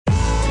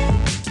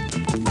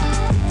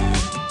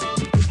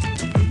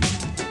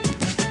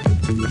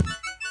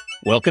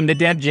Welcome to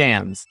Dev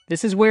Jams.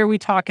 This is where we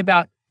talk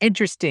about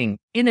interesting,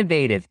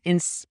 innovative,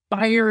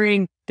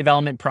 inspiring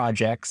development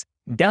projects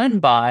done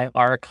by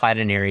our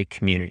Cloudinary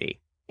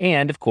community.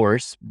 And of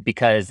course,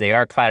 because they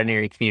are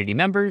Cloudinary community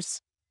members,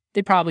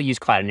 they probably use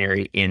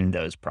Cloudinary in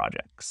those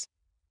projects.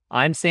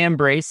 I'm Sam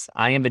Brace.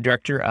 I am the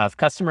Director of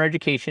Customer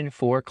Education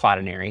for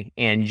Cloudinary,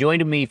 and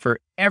joining me for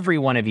every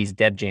one of these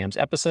Dev Jams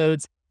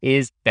episodes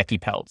is Becky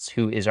Peltz,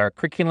 who is our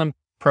Curriculum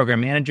Program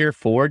Manager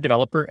for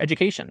Developer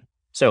Education.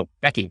 So,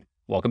 Becky,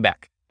 welcome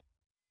back.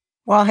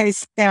 Well, hey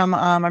Sam,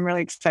 I'm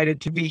really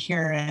excited to be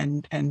here,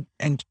 and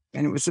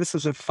this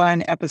was a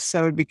fun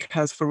episode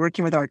because we're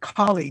working with our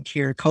colleague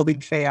here, Colby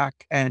Fayak,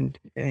 and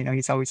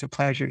he's always a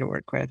pleasure to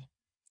work with.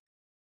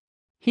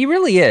 He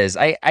really is.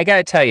 I got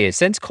to tell you,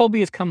 since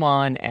Colby has come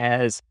on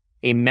as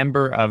a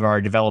member of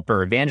our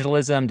developer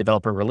evangelism,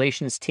 developer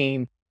relations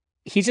team,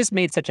 he's just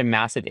made such a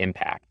massive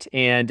impact.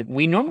 And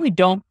we normally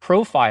don't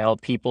profile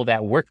people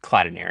that work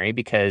Cloudinary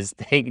because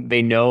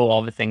they know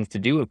all the things to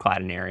do with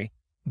Cloudinary.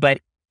 But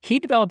he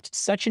developed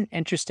such an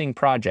interesting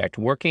project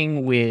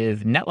working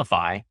with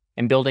Netlify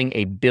and building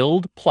a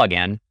build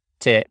plugin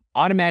to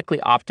automatically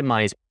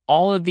optimize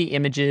all of the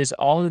images,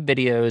 all of the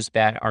videos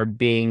that are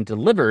being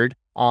delivered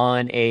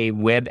on a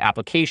web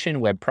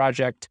application, web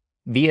project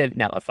via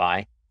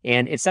Netlify.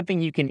 And it's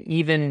something you can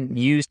even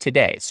use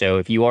today. So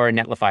if you are a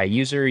Netlify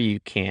user, you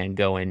can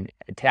go and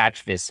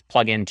attach this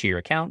plugin to your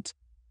account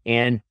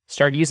and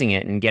start using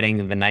it and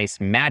getting the nice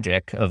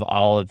magic of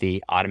all of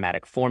the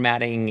automatic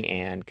formatting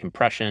and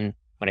compression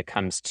when it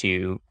comes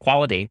to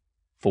quality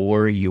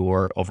for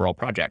your overall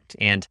project.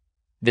 And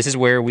this is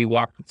where we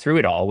walk through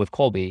it all with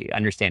Colby,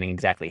 understanding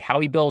exactly how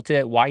he built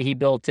it, why he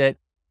built it,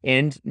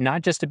 and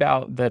not just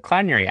about the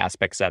Cloudinary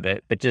aspects of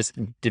it, but just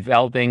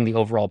developing the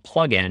overall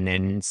plugin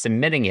and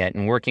submitting it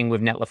and working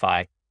with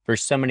Netlify for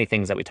so many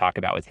things that we talk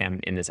about with him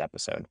in this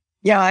episode.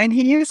 Yeah, and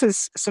he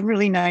uses some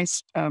really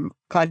nice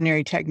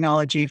Cloudinary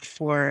technology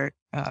for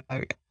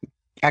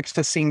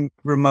accessing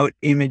remote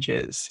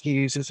images. He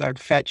uses our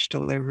fetch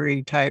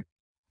delivery type.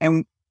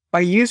 And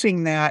by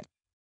using that,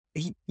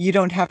 you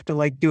don't have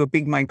to do a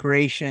big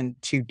migration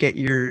to get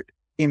your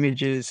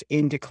images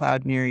into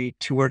Cloudinary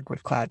to work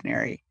with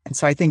Cloudinary. And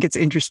so I think it's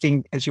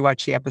interesting as you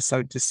watch the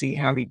episode to see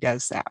how he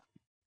does that.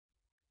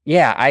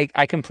 Yeah,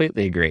 I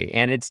completely agree.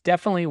 And it's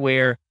definitely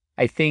where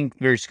I think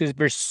because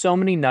there's so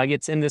many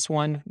nuggets in this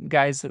one,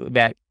 guys,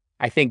 that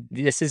I think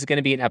this is going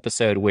to be an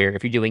episode where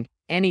if you're doing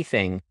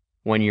anything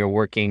when you're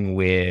working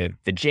with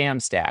the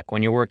Jamstack,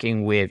 when you're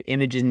working with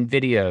images and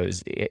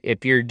videos,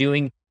 if you're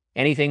doing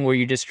anything where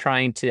you're just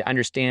trying to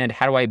understand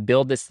how do I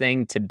build this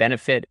thing to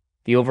benefit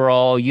the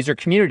overall user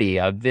community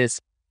of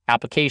this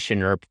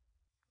application or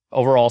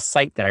overall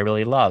site that I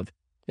really love.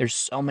 There's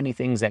so many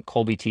things that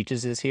Colby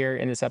teaches us here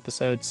in this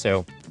episode.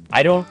 So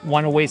I don't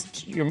want to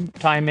waste your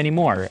time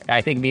anymore.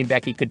 I think me and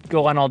Becky could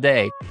go on all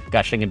day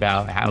gushing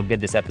about how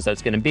good this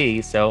episode's going to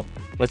be. So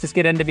let's just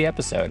get into the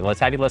episode. Let's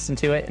have you listen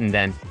to it. And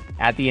then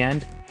at the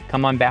end,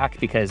 come on back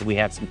because we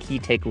have some key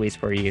takeaways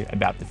for you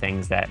about the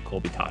things that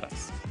Colby taught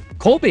us.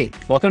 Colby,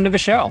 welcome to the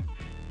show.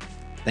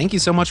 Thank you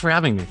so much for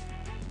having me.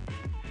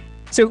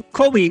 So,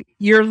 Colby,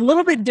 you're a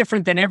little bit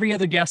different than every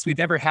other guest we've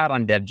ever had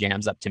on Dev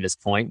Jams up to this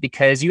point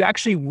because you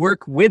actually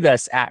work with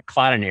us at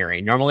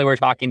Cloudinary. Normally, we're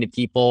talking to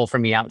people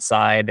from the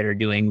outside that are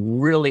doing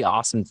really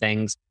awesome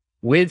things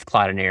with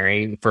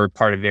Cloudinary for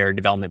part of their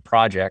development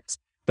projects,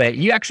 but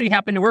you actually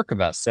happen to work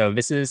with us. So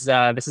this is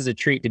a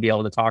treat to be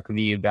able to talk with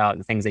you about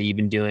the things that you've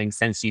been doing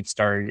since you've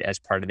started as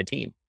part of the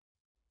team.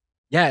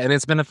 Yeah, and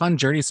it's been a fun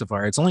journey so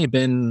far. It's only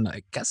been,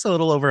 I guess, a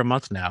little over a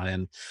month now,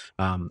 and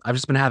I've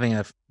just been having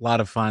a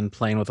lot of fun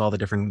playing with all the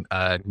different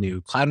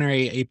new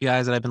Cloudinary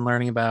APIs that I've been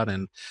learning about,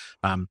 and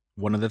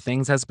one of the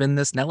things has been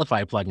this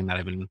Netlify plugin that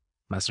I've been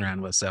messing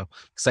around with. So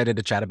excited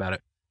to chat about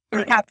it.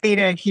 We're happy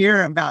to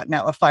hear about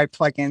Netlify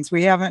plugins.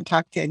 We haven't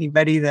talked to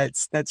anybody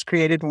that's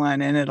created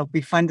one, and it'll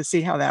be fun to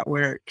see how that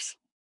works.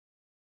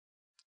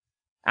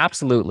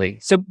 Absolutely.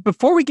 So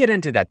before we get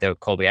into that, though,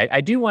 Colby,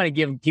 I do want to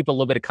give people a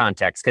little bit of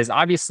context because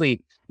obviously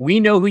we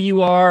know who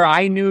you are.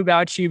 I knew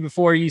about you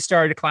before you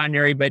started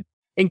Cloudinary, but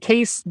in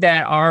case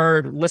that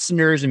our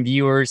listeners and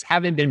viewers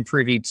haven't been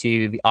privy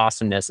to the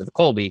awesomeness of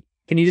Colby,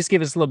 can you just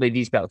give us a little bit of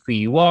details about who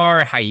you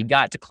are, how you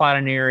got to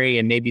Cloudinary,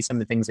 and maybe some of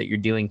the things that you're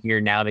doing here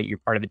now that you're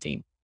part of the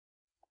team?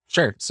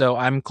 Sure. So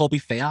I'm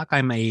Colby Fayak.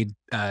 I'm a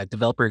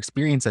developer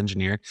experience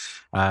engineer.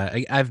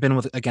 I've been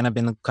with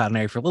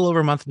Cloudinary for a little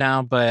over a month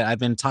now, but I've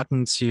been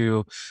talking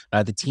to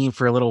the team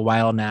for a little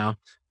while now,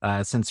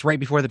 since right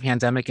before the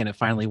pandemic, and it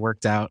finally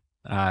worked out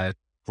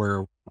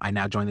where I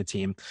now joined the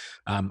team.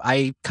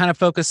 I kind of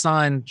focus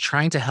on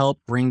trying to help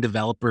bring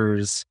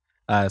developers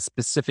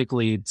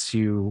specifically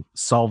to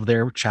solve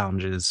their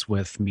challenges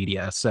with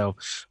media. So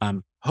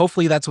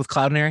hopefully that's with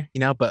Cloudinary,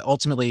 but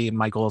ultimately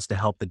my goal is to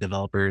help the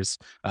developers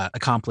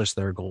accomplish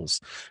their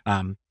goals.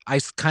 I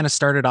kind of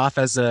started off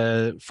as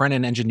a front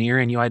end engineer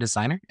and UI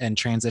designer and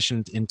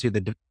transitioned into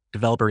the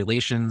developer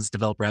relations,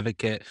 developer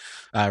advocate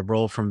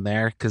role from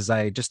there because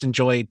I just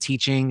enjoy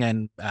teaching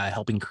and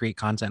helping create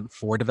content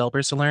for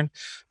developers to learn.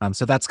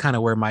 So that's kind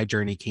of where my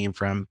journey came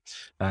from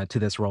to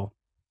this role.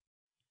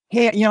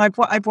 Hey,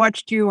 I've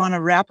watched you on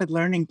a rapid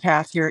learning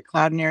path here at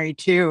Cloudinary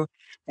too,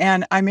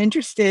 and I'm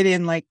interested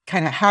in like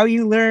kind of how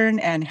you learn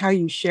and how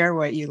you share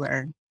what you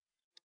learn.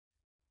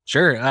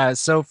 Sure.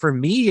 So for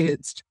me,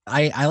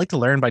 I like to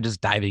learn by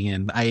just diving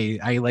in.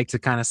 I like to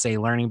kind of say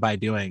learning by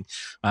doing,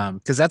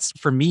 because that's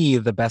for me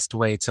the best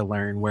way to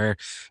learn. Where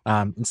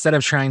instead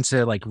of trying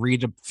to like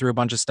read through a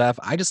bunch of stuff,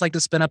 I just like to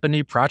spin up a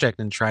new project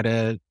and try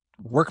to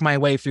work my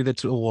way through the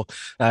tool,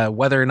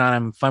 whether or not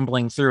I'm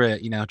fumbling through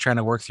it. Trying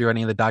to work through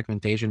any of the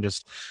documentation,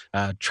 just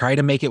try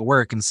to make it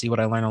work and see what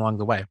I learn along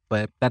the way.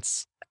 But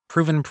that's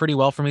proven pretty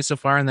well for me so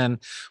far. And then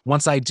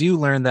once I do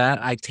learn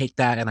that, I take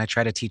that and I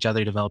try to teach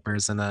other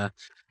developers in a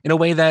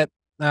way that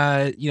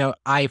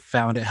I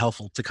found it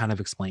helpful to kind of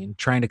explain,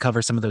 trying to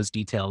cover some of those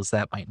details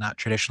that might not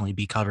traditionally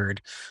be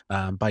covered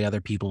by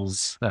other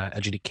people's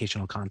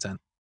educational content.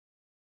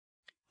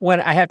 What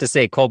I have to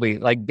say, Colby,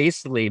 like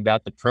basically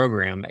about the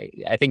program,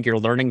 I think your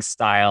learning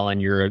style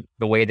and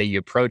the way that you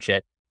approach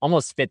it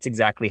almost fits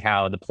exactly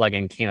how the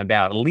plugin came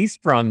about, at least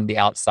from the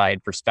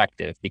outside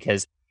perspective,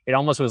 because it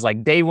almost was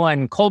like day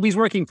one, Colby's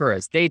working for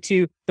us. Day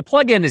two, the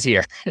plugin is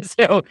here.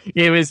 So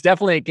it was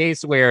definitely a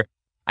case where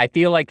I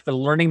feel like the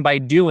learning by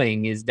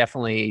doing is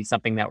definitely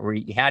something that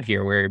we had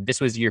here, where this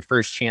was your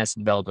first chance to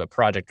develop a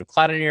project with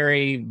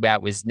Cloudinary.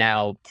 That was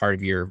now part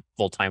of your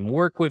full-time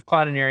work with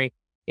Cloudinary.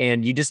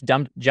 And you just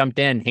jumped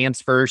in hands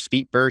first,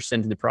 feet first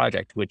into the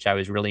project, which I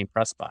was really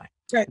impressed by.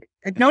 I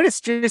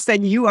noticed just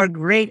that you are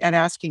great at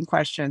asking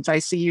questions. I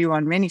see you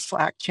on many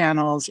Slack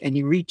channels and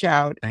you reach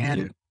out. Thank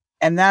you.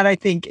 And that I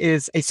think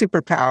is a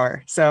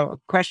superpower. So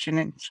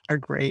questions are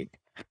great.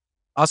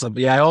 Awesome.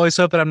 Yeah, I always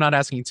hope that I'm not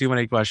asking too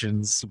many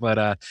questions, but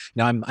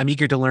I'm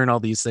eager to learn all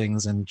these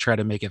things and try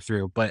to make it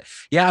through. But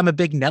yeah, I'm a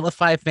big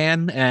Netlify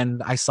fan,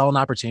 and I saw an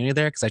opportunity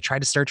there because I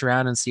tried to search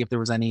around and see if there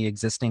was any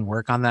existing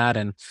work on that,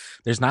 and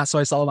there's not. So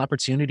I saw an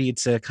opportunity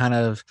to kind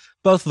of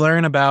both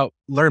learn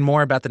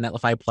more about the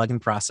Netlify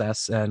plugin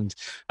process and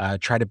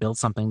try to build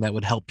something that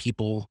would help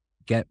people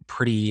get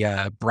pretty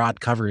broad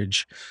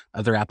coverage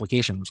of their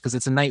applications because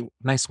it's a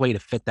nice way to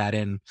fit that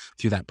in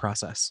through that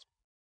process.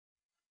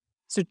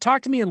 So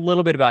talk to me a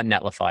little bit about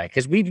Netlify,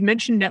 because we've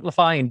mentioned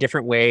Netlify in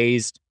different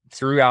ways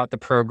throughout the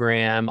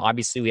program.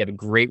 Obviously, we have a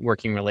great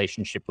working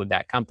relationship with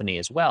that company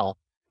as well.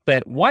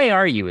 But why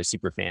are you a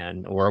super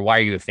fan, or why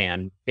are you a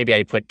fan? Maybe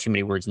I put too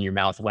many words in your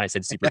mouth when I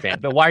said super fan,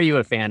 but why are you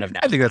a fan of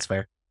Netlify? I think that's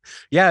fair.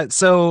 Yeah,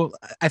 so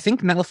I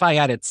think Netlify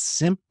at its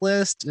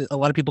simplest, a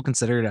lot of people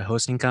consider it a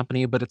hosting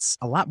company, but it's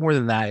a lot more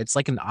than that. It's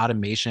like an auto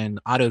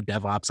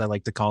DevOps, I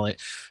like to call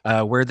it,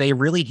 where they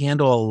really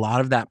handle a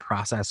lot of that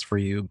process for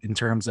you in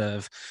terms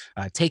of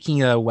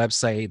taking a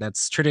website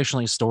that's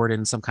traditionally stored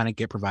in some kind of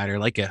Git provider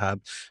like GitHub,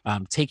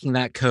 taking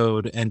that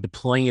code and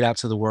deploying it out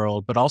to the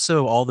world, but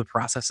also all the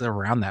processes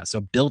around that.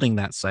 So building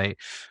that site,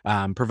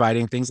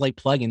 providing things like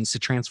plugins to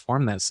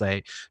transform that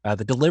site,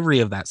 the delivery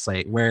of that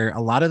site, where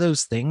a lot of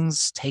those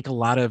things take a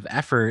lot of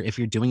effort if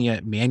you're doing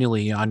it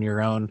manually on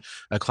your own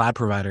cloud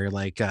provider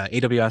like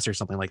AWS or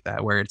something like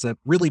that, where it's a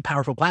really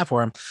powerful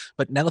platform,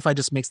 but Netlify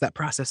just makes that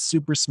process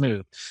super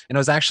smooth. And it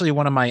was actually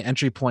one of my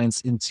entry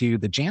points into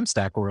the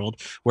Jamstack world,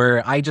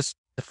 where the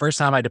first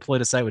time I deployed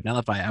a site with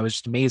Netlify, I was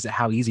just amazed at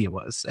how easy it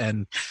was.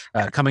 And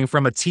coming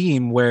from a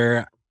team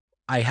where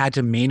I had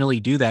to manually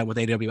do that with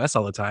AWS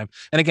all the time.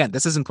 And again,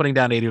 this isn't putting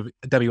down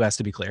AWS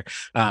to be clear,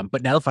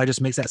 but Netlify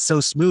just makes that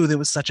so smooth. It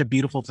was such a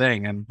beautiful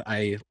thing. And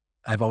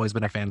I've always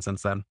been a fan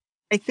since then.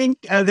 I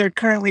think they're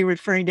currently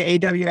referring to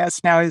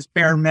AWS now as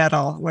bare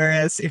metal,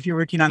 whereas if you're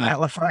working on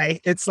Netlify,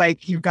 it's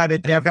like you've got a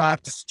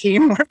DevOps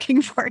team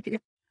working for you.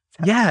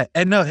 Yeah,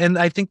 and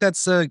I think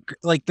that's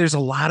like there's a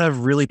lot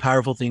of really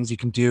powerful things you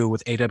can do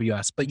with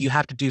AWS, but you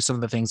have to do some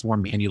of the things more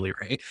manually,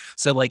 right?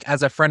 So like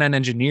as a front end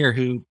engineer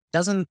who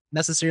doesn't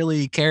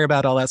necessarily care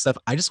about all that stuff,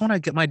 I just want to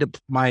get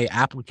my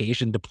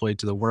application deployed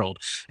to the world,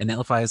 and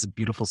Netlify is a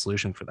beautiful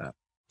solution for that.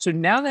 So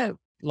now that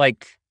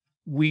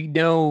we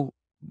know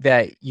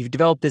that you've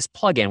developed this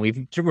plugin,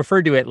 we've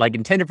referred to it like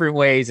in 10 different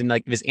ways in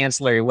like this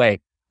ancillary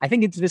way. I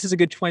think this is a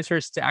good choice for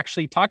us to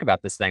actually talk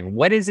about this thing.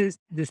 What is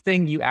this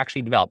thing you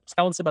actually developed?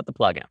 Tell us about the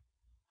plugin.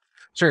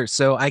 Sure.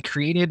 So I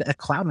created a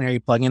Cloudinary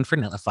plugin for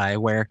Netlify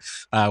where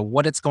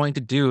what it's going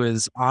to do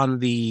is on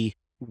the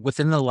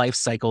within the life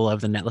cycle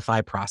of the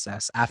Netlify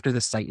process, after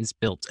the site is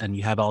built and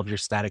you have all of your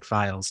static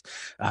files,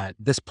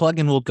 this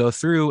plugin will go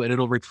through and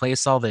it'll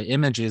replace all the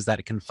images that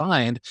it can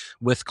find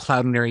with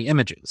Cloudinary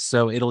images.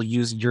 So it'll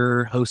use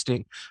your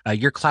hosting,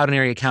 your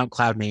Cloudinary account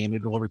cloud name.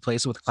 It will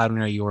replace it with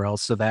Cloudinary URL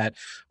so that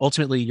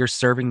ultimately you're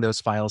serving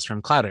those files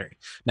from Cloudinary.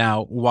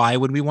 Now, why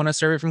would we want to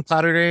serve it from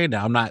Cloudinary?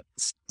 Now, I'm not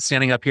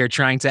standing up here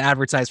trying to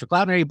advertise for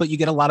Cloudinary, but you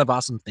get a lot of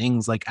awesome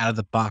things like out of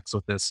the box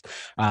with this.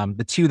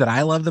 The two that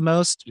I love the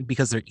most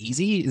because they're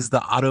easy is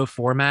the auto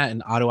format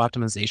and auto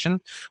optimization,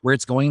 where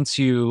it's going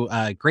to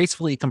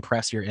gracefully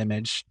compress your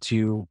image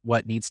to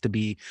what needs to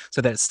be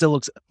so that it still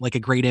looks like a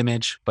great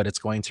image, but it's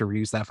going to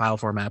reuse that file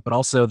format. But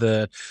also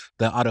the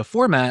auto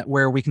format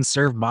where we can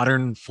serve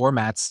modern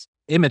formats,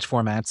 image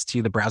formats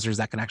to the browsers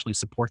that can actually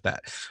support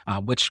that,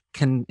 which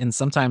can and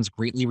sometimes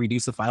greatly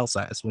reduce the file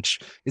size, which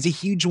is a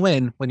huge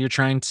win when you're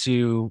trying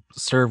to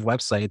serve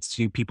websites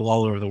to people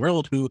all over the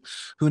world who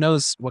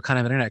knows what kind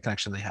of internet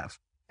connection they have.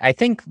 I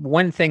think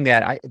one thing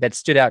that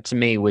stood out to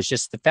me was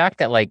just the fact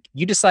that like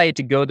you decided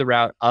to go the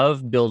route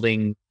of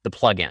building the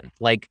plugin.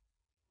 Like,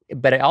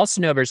 but I also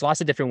know there's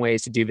lots of different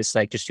ways to do this,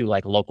 like just do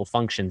like local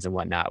functions and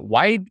whatnot.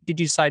 Why did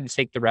you decide to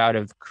take the route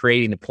of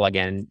creating the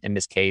plugin in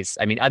this case?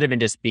 I mean, other than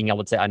just being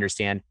able to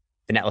understand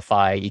the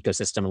Netlify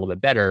ecosystem a little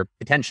bit better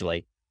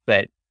potentially,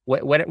 but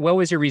what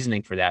was your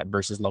reasoning for that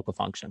versus local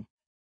function?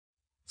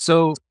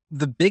 So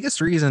the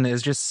biggest reason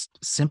is just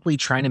simply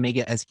trying to make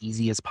it as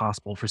easy as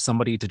possible for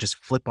somebody to just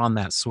flip on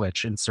that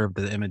switch and serve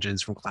the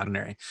images from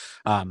Cloudinary.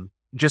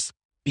 Just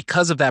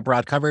because of that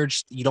broad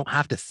coverage, you don't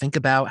have to think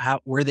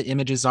about where the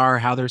images are,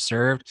 how they're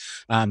served.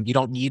 You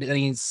don't need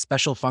any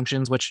special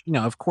functions, which,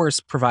 of course,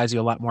 provides you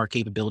a lot more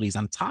capabilities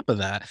on top of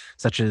that,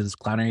 such as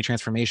Cloudinary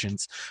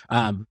transformations.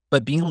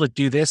 But being able to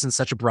do this in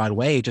such a broad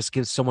way just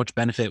gives so much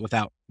benefit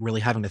without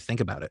really having to think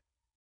about it.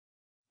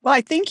 Well,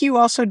 I think you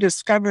also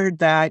discovered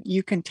that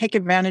you can take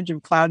advantage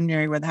of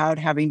Cloudinary without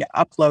having to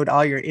upload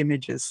all your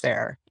images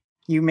there.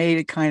 You made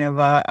it kind of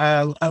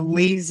a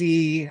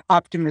lazy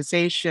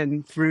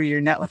optimization through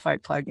your Netlify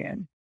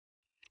plugin.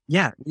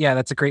 Yeah,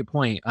 that's a great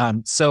point.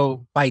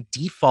 So by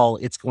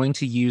default, it's going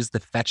to use the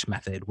fetch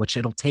method, which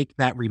it'll take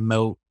that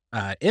remote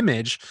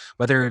image,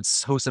 whether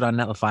it's hosted on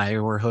Netlify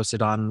or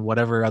hosted on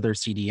whatever other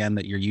CDN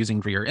that you're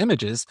using for your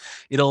images.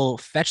 It'll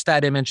fetch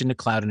that image into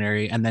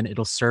Cloudinary and then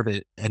it'll serve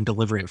it and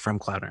deliver it from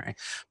Cloudinary.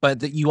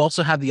 But you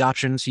also have the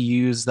option to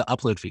use the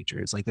upload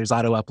features, like there's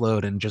auto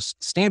upload and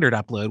just standard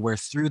upload, where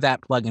through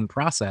that plugin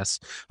process,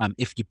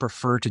 if you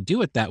prefer to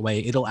do it that way,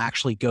 it'll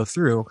actually go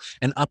through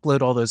and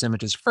upload all those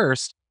images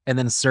first and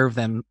then serve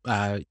them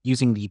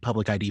using the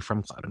public ID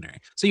from Cloudinary.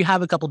 So you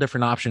have a couple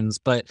different options,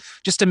 but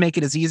just to make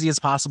it as easy as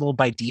possible,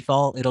 by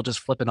default, it'll just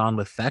flip it on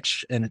with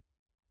fetch, and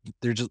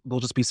they'll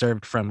just be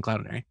served from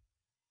Cloudinary.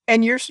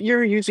 And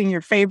you're using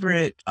your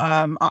favorite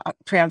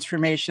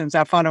transformations,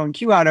 Auto and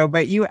QAuto,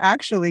 but you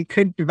actually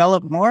could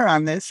develop more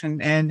on this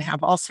and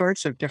have all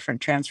sorts of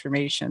different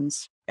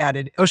transformations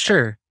added. Oh,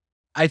 sure.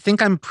 I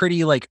think I'm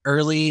pretty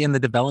early in the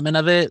development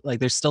of it. Like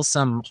there's still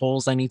some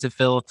holes I need to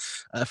fill,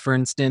 for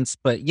instance.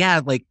 But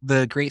yeah,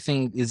 the great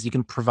thing is you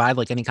can provide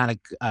any kind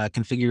of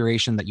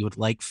configuration that you would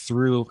like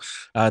through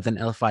the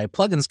Netlify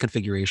plugins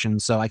configuration.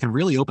 So I can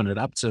really open it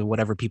up to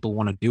whatever people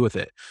want to do with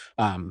it.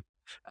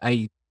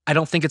 I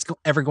don't think it's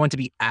ever going to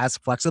be as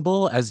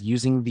flexible as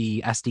using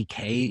the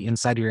SDK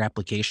inside of your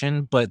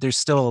application, but there's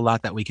still a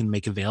lot that we can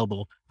make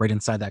available right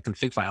inside that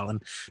config file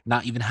and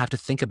not even have to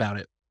think about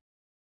it.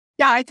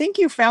 Yeah, I think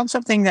you found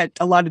something that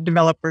a lot of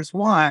developers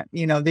want.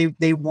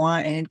 They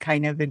want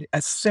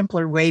a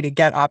simpler way to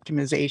get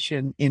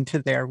optimization into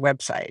their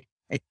website,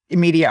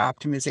 media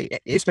optimization,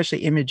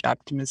 especially image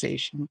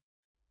optimization.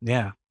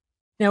 Yeah.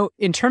 Now,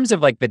 in terms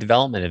of the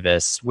development of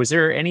this, was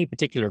there any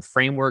particular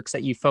frameworks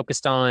that you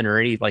focused on, or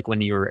any when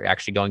you were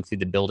actually going through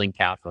the building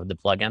path of the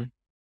plugin?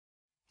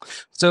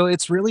 So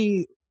it's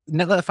really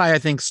Netlify, I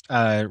think,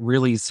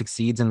 really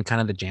succeeds in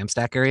kind of the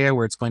Jamstack area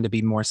where it's going to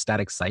be more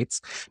static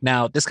sites.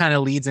 Now, this kind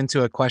of leads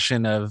into a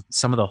question of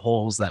some of the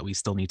holes that we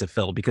still need to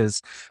fill,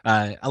 because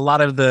a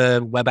lot of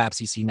the web apps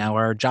you see now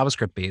are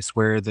JavaScript based,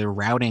 where the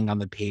routing on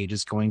the page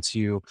is going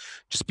to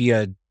just be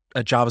a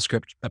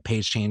JavaScript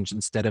page change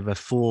instead of a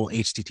full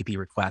HTTP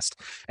request.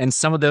 And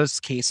some of those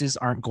cases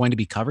aren't going to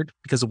be covered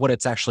because of what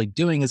it's actually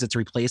doing is it's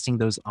replacing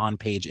those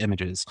on-page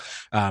images.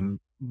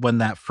 When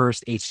that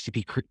first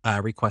HTTP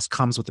request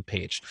comes with the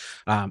page.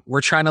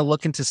 We're trying to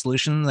look into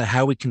solutions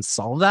how we can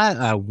solve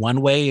that.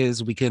 One way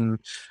is we can,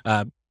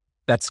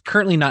 that's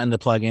currently not in the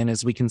plugin,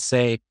 is we can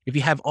say, if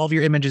you have all of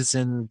your images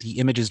in the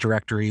images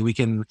directory, we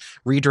can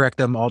redirect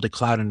them all to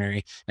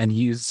Cloudinary and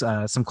use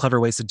some clever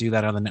ways to do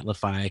that on the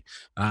Netlify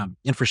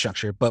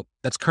infrastructure. But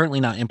that's currently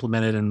not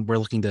implemented, and we're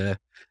looking to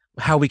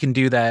how we can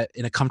do that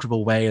in a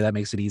comfortable way that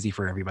makes it easy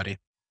for everybody.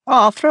 Oh,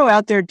 I'll throw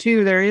out there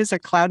too, there is a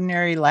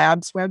Cloudinary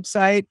Labs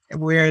website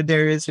where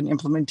there is an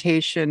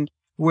implementation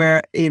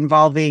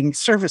involving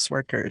service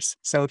workers.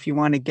 So if you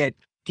want to get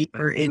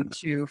deeper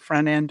into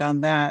front end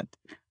on that,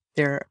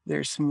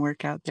 there's some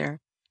work out there.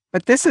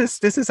 But this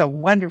is a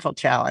wonderful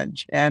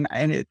challenge, and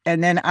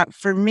then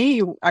for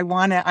me,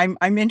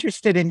 I'm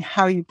interested in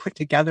how you put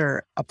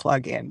together a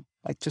plugin,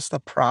 like just the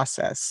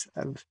process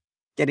of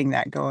getting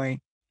that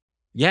going.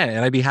 Yeah,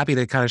 and I'd be happy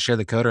to kind of share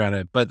the code around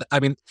it. But I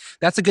mean,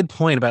 that's a good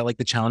point about like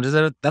the challenges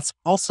of it. That's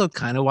also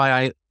kind of why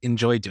I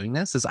enjoy doing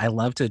this is I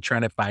love to try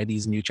to find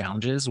these new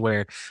challenges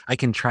where I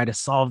can try to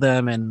solve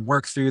them and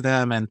work through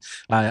them. And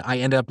I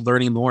end up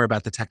learning more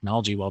about the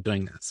technology while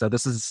doing this. So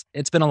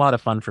it's been a lot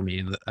of fun for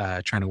me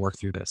trying to work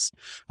through this.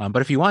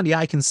 But if you want, yeah,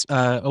 I can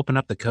open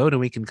up the code and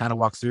we can kind of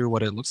walk through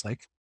what it looks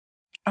like.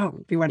 Oh,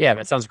 do you want? Yeah,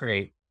 that sounds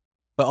great.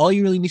 But all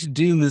you really need to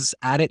do is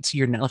add it to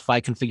your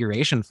Netlify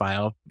configuration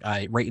file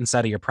right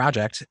inside of your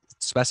project.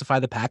 Specify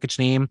the package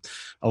name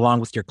along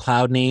with your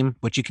cloud name,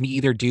 which you can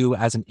either do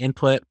as an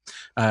input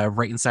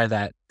right inside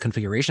that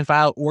configuration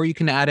file, or you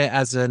can add it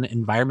as an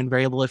environment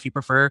variable if you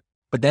prefer.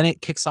 But then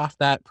it kicks off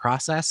that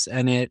process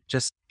and it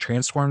just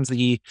transforms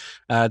the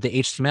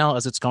HTML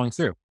as it's going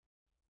through.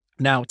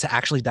 Now, to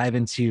actually dive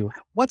into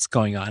what's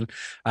going on,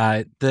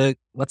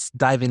 let's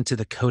dive into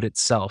the code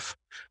itself.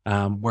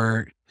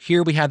 Where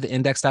here we have the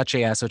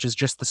index.js, which is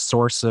just the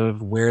source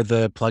of where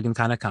the plugin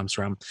kind of comes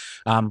from.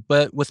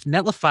 But with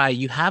Netlify,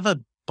 you have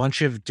a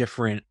bunch of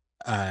different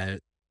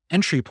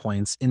entry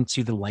points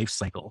into the life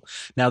cycle.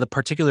 Now, the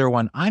particular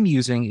one I'm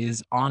using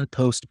is on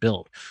post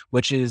build,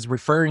 which is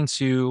referring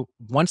to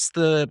once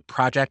the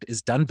project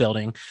is done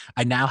building,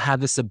 I now have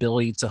this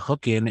ability to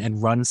hook in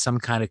and run some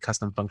kind of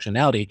custom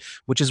functionality,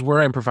 which is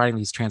where I'm providing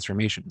these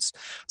transformations.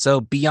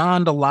 So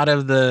beyond a lot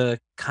of the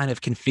kind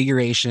of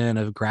configuration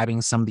of grabbing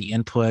some of the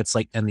inputs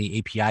like and the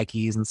API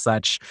keys and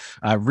such,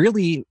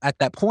 really at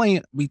that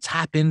point, we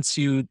tap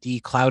into the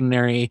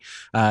Cloudinary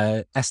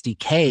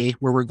SDK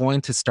where we're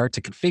going to start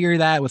to configure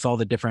that with all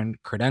the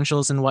different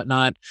credentials and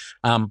whatnot.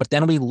 But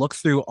then we look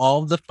through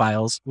all of the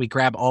files, we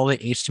grab all the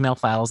HTML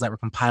files that were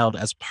compiled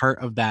as part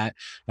of that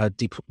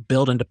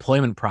build and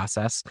deployment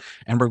process,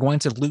 and we're going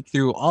to loop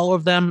through all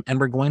of them,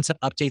 and we're going to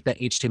update that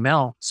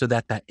HTML so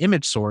that that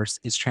image source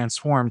is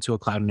transformed to a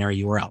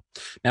Cloudinary URL.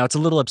 Now, it's a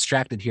little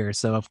abstracted here,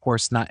 so of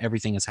course not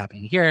everything is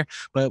happening here,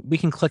 but we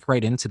can click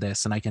right into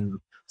this and I can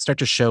start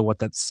to show what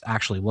that's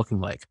actually looking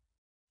like.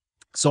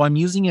 So I'm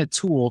using a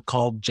tool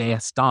called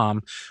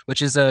JSDOM,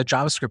 which is a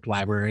JavaScript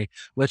library,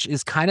 which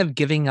is kind of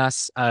giving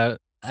us a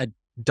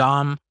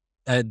DOM,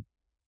 a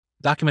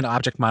document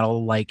object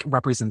model like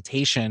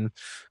representation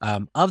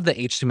of the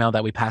HTML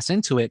that we pass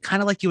into it,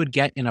 kind of like you would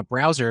get in a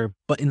browser,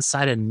 but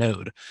inside a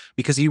node,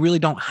 because you really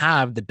don't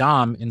have the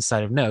DOM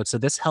inside of Node. So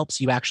this helps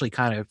you actually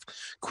kind of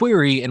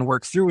query and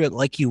work through it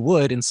like you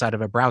would inside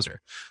of a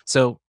browser.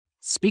 So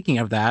speaking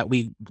of that,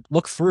 we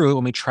look through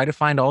and we try to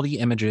find all the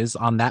images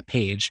on that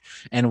page,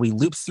 and we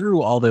loop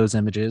through all those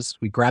images.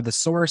 We grab the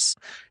source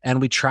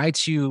and we try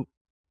to,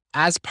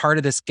 as part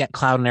of this get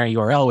Cloudinary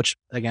URL, which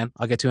again,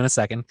 I'll get to in a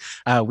second,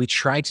 we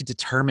try to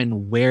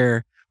determine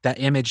where that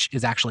image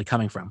is actually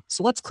coming from.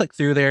 So let's click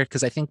through there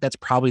because I think that's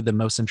probably the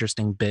most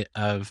interesting bit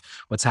of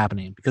what's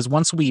happening. Because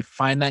once we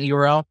find that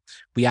URL,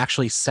 we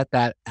actually set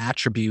that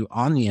attribute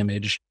on the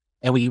image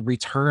and we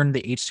return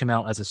the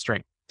HTML as a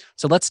string.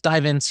 So let's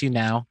dive into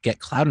now get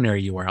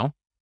Cloudinary URL,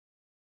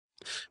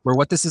 where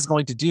what this is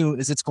going to do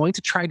is it's going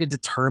to try to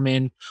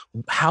determine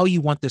how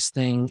you want this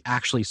thing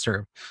actually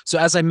served. So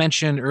as I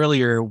mentioned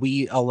earlier,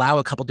 we allow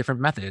a couple different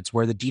methods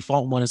where the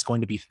default one is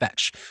going to be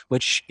fetch,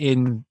 which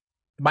in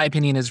my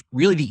opinion is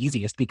really the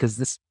easiest because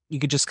this you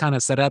could just kind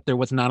of set up there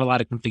with not a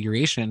lot of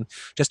configuration,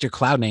 just your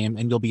cloud name,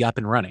 and you'll be up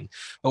and running.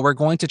 But we're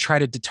going to try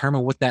to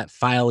determine what that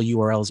file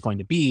URL is going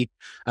to be,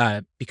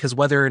 because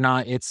whether or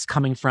not it's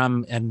coming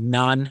from a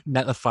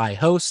non-Netlify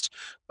host,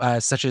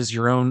 such as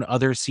your own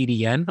other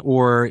CDN,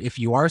 or if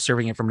you are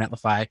serving it from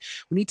Netlify,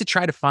 we need to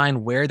try to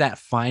find where that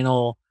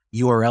final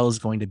URL is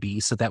going to be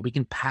so that we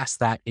can pass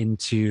that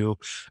into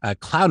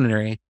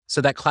Cloudinary so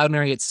that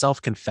Cloudinary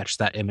itself can fetch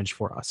that image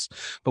for us.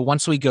 But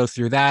once we go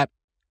through that,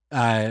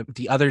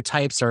 the other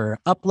types are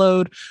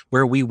upload,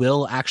 where we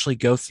will actually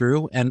go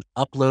through and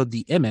upload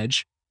the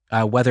image,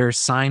 whether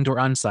signed or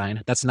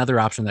unsigned. That's another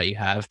option that you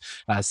have,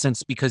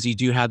 because you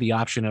do have the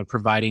option of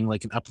providing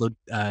like an upload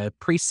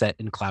preset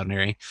in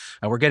Cloudinary.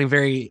 We're getting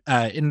very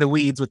in the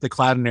weeds with the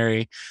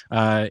Cloudinary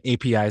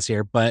APIs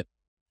here, but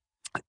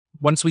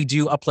once we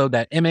do upload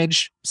that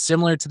image,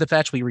 similar to the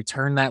fetch, we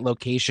return that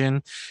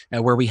location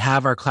where we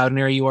have our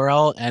Cloudinary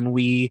URL, and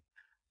we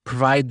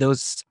provide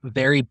those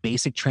very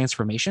basic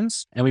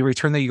transformations, and we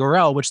return the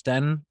URL, which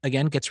then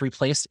again gets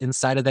replaced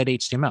inside of that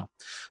HTML.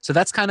 So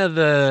that's kind of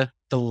the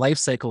life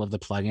cycle of the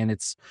plugin.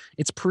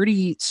 It's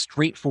pretty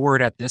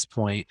straightforward at this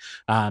point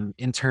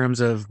in terms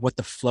of what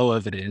the flow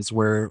of it is,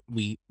 where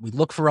we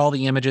look for all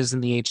the images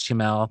in the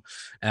HTML,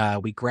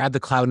 we grab the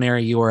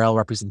Cloudinary URL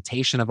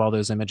representation of all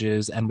those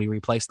images, and we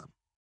replace them.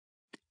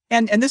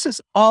 And this is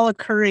all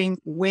occurring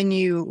when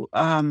you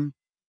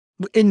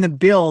in the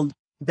build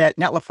that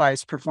Netlify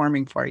is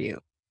performing for you.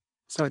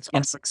 So it's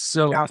yes.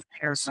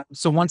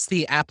 So once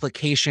the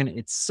application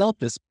itself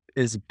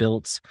is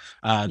built,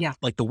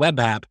 like the web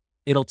app,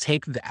 it'll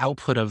take the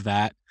output of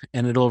that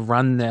and it'll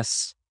run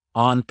this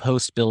on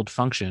post build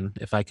function,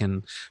 if I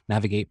can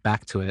navigate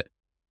back to it.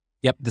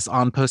 Yep, this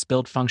on post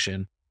build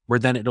function, where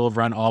then it'll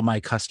run all my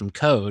custom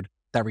code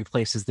that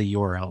replaces the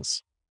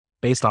URLs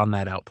based on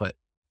that output.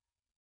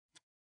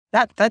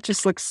 That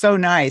just looks so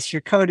nice.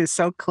 Your code is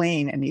so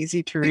clean and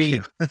easy to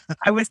read.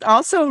 I was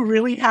also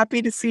really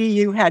happy to see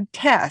you had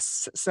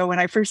tests. So when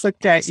I first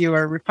looked at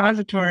your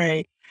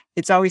repository,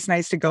 it's always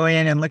nice to go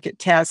in and look at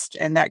tests,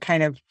 and that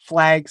kind of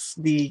flags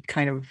the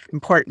kind of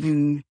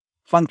important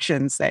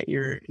functions that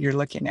you're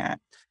looking at.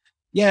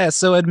 Yeah,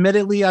 so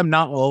admittedly, I'm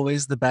not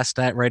always the best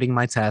at writing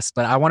my tests,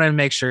 but I want to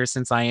make sure,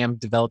 since I am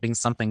developing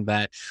something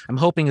that I'm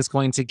hoping is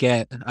going to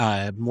get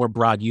more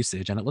broad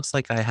usage, and it looks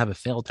like I have a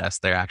fail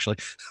test there actually,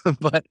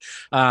 but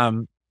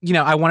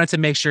I wanted to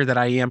make sure that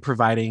I am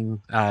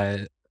providing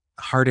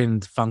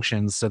hardened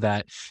functions so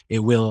that it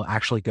will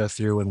actually go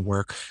through and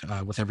work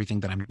with everything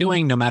that I'm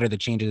doing, no matter the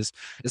changes,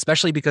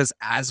 especially because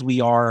as we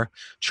are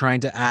trying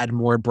to add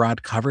more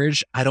broad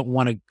coverage, I don't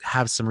want to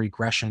have some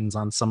regressions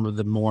on some of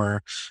the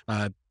more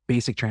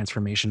basic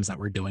transformations that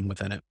we're doing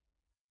within it.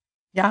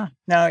 Yeah,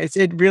 no,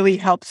 it really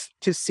helps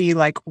to see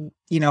like,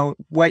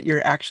 what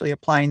you're actually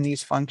applying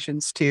these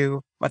functions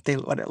to, what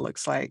it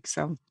looks like.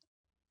 So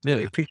Yeah.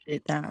 we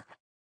appreciate that.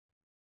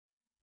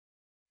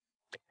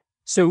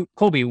 So,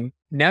 Colby,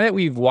 now that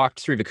we've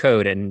walked through the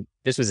code and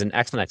this was an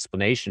excellent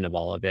explanation of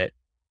all of it,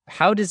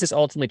 how does this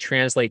ultimately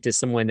translate to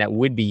someone that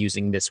would be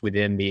using this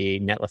within the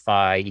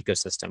Netlify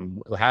ecosystem?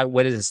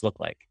 What does this look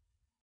like?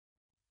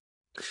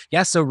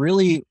 Yeah, so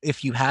really,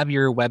 if you have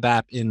your web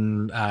app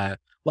in, well,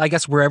 I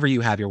guess wherever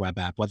you have your web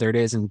app, whether it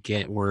is in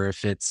Git or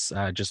if it's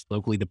just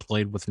locally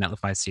deployed with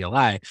Netlify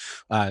CLI,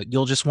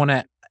 you'll just want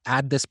to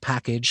add this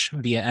package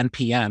via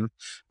npm,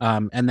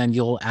 and then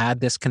you'll add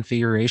this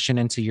configuration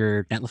into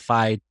your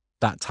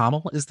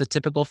netlify.toml is the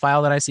typical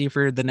file that I see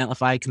for the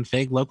Netlify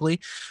config locally.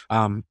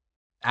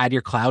 Add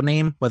your cloud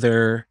name,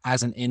 whether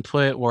as an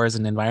input or as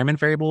an environment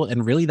variable,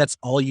 and really that's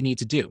all you need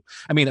to do.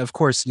 I mean, of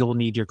course, you'll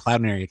need your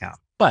Cloudinary account,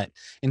 but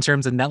in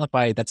terms of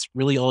Netlify, that's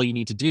really all you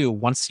need to do.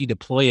 Once you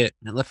deploy it,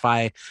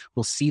 Netlify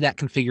will see that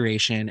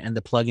configuration and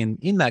the plugin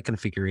in that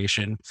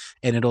configuration,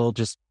 and it'll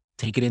just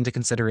take it into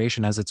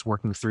consideration as it's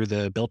working through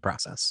the build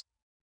process.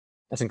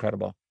 That's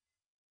incredible.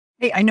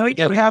 Hey, I know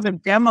you have a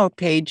demo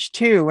page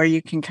too, where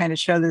you can kind of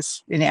show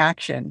this in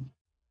action.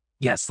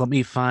 Yes, let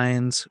me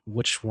find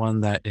which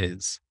one that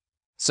is.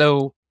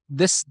 So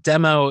this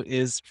demo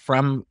is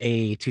from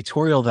a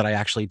tutorial that I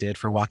actually did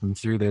for walking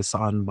through this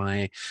on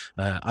my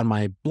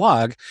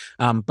blog.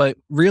 But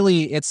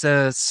really, it's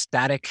a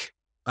static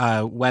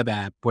web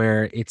app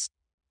where it's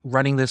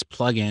running this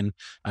plugin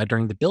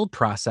during the build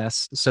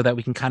process so that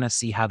we can kind of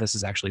see how this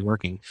is actually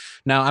working.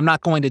 Now, I'm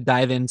not going to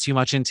dive in too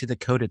much into the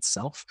code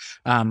itself,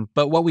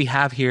 but what we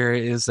have here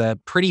is a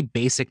pretty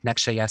basic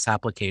Next.js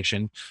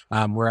application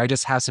where I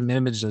just have some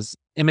images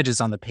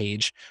on the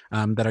page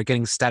that are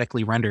getting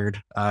statically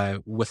rendered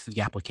with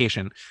the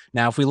application.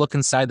 Now, if we look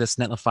inside this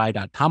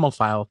netlify.toml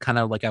file, kind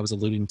of like I was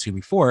alluding to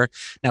before,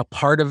 now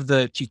part of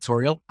the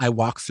tutorial, I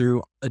walk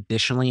through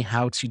additionally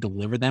how to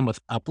deliver them with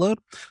upload.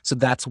 So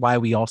that's why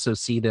we also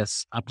see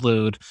this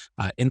upload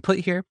input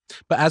here.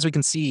 But as we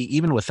can see,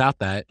 even without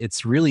that,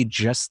 it's really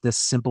just this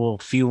simple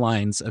few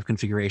lines of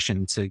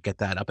configuration to get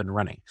that up and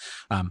running.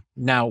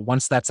 Now,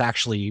 once that's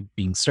actually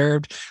being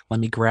served, let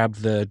me grab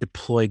the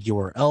deployed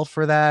URL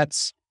for that.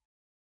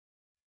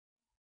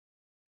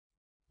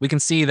 We can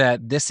see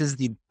that this is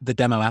the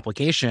demo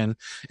application,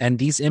 and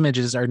these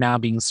images are now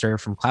being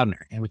served from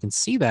Cloudinary. And we can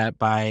see that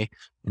by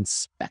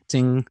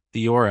inspecting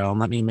the URL. And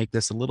let me make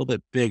this a little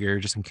bit bigger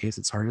just in case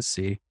it's hard to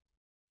see.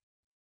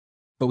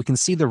 But we can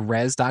see the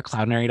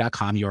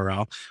res.cloudinary.com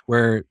URL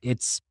where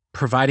it's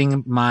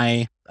providing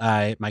my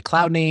my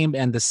cloud name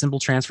and the symbol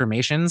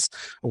transformations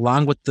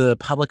along with the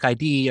public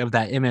ID of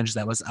that image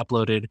that was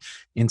uploaded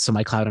into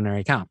my Cloudinary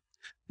account.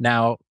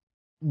 Now,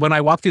 when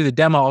I walk through the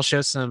demo, I'll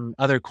show some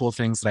other cool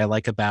things that I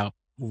like about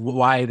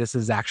why this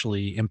is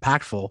actually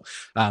impactful.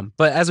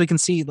 But as we can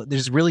see,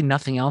 there's really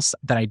nothing else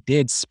that I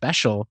did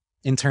special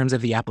in terms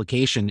of the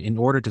application in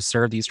order to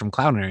serve these from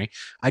Cloudinary.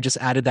 I just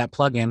added that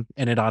plugin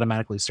and it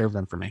automatically served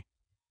them for me.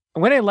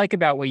 What I like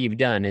about what you've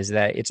done is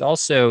that it's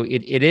also,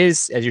 it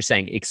is, as you're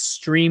saying,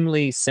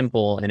 extremely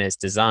simple in its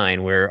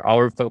design, where all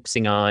we're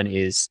focusing on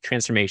is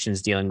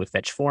transformations dealing with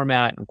fetch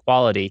format and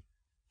quality.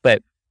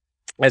 But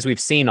as we've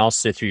seen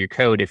also through your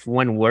code, if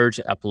one were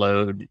to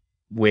upload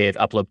with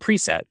upload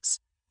presets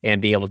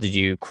and be able to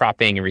do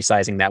cropping and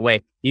resizing that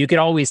way, you could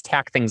always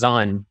tack things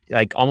on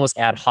like almost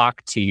ad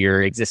hoc to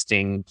your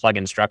existing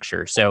plugin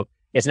structure. So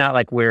it's not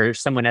like where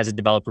someone as a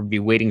developer would be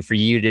waiting for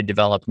you to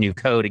develop new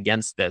code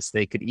against this.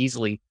 They could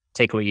easily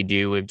take what you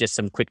do with just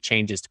some quick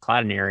changes to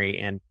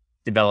Cloudinary and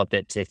develop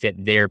it to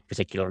fit their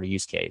particular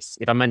use case,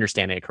 if I'm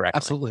understanding it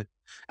correctly.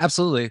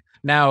 Absolutely.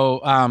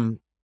 Now,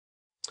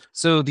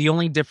 so the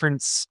only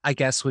difference, I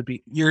guess, would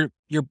be you're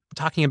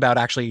talking about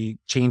actually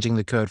changing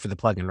the code for the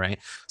plugin, right?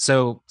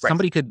 So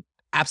somebody could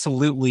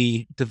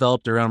absolutely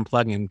develop their own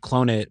plugin,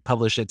 clone it,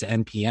 publish it to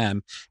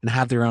npm, and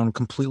have their own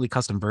completely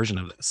custom version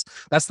of this.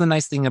 That's the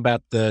nice thing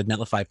about the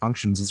Netlify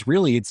functions, is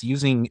really it's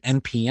using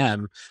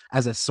npm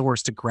as a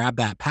source to grab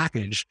that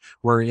package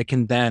where it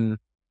can then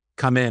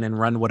come in and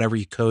run whatever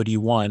code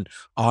you want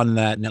on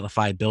that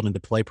Netlify build and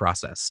deploy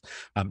process.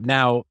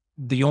 Now,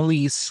 the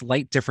only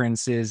slight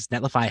difference is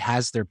Netlify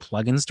has their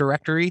plugins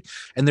directory,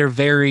 and they're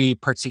very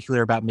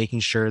particular about making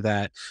sure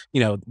that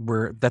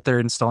they're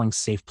installing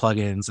safe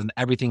plugins and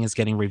everything is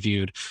getting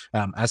reviewed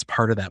as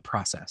part of that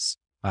process,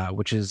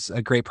 which is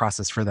a great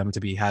process for them to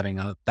be having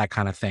that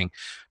kind of thing.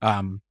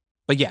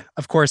 But yeah,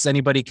 of course,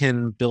 anybody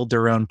can build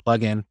their own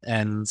plugin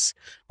and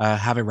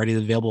have it ready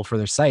available for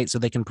their site so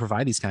they can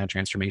provide these kind of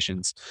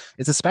transformations.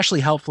 It's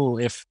especially helpful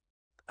if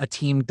a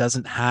team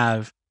doesn't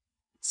have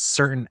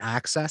certain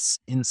access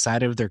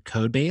inside of their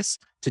code base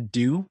to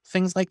do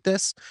things like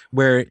this,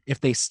 where if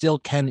they still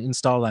can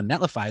install on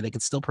Netlify, they can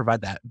still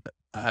provide that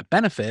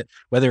benefit,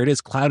 whether it is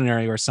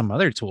Cloudinary or some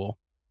other tool,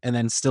 and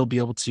then still be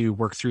able to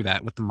work through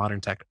that with the modern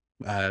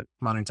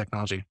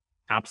technology.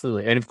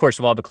 Absolutely. And of course,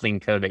 of all the clean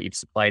code that you've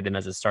supplied them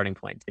as a starting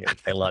point too.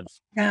 I love.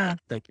 Yeah.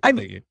 Thank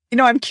you.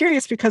 I'm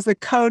curious because the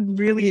code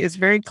really is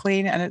very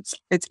clean, and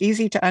it's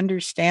easy to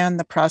understand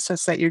the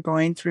process that you're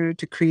going through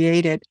to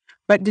create it.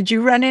 But did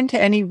you run into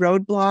any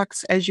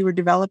roadblocks as you were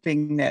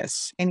developing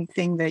this?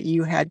 Anything that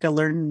you had to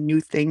learn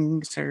new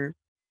things or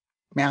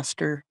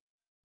master?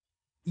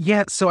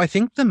 Yeah. So I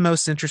think the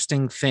most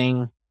interesting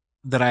thing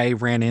that I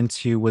ran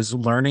into was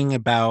learning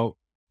about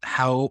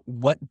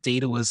what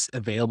data was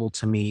available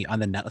to me on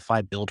the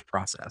Netlify build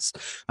process,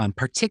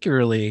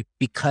 particularly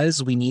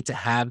because we need to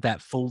have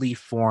that fully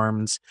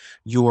formed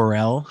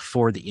URL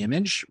for the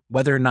image,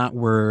 whether or not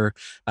we're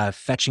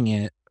fetching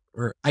it.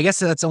 Or I guess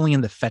that's only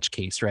in the fetch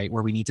case, right?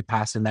 Where we need to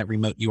pass in that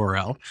remote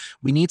URL.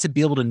 We need to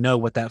be able to know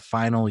what that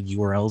final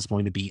URL is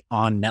going to be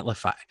on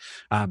Netlify.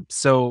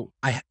 So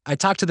I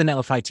talked to the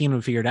Netlify team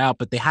and figured it out,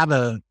 but they have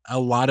a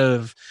lot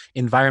of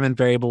environment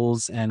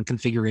variables and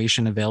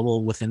configuration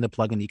available within the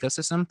plugin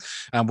ecosystem,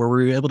 where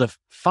we were able to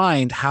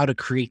find how to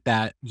create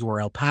that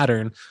URL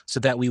pattern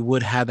so that we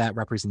would have that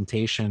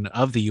representation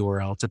of the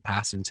URL to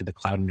pass into the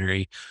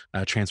Cloudinary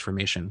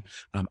transformation.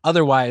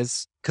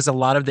 Otherwise, because a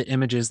lot of the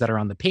images that are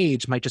on the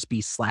page might just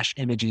be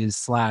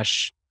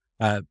 /images/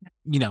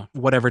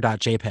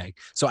 whatever.jpg.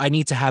 So I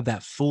need to have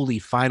that fully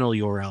final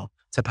URL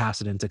to pass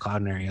it into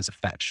Cloudinary as a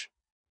fetch.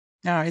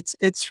 No,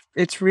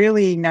 it's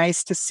really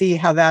nice to see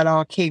how that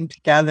all came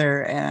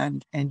together,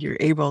 and you're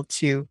able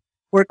to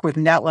work with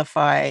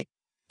Netlify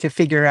to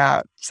figure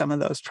out some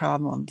of those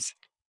problems.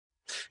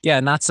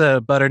 Yeah, not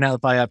to butter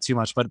Netlify up too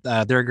much, but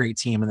they're a great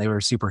team and they were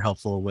super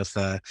helpful with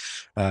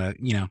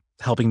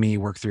helping me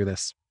work through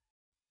this.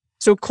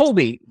 So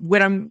Colby,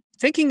 when I'm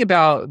thinking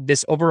about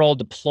this overall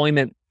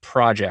deployment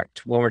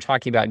project, when we're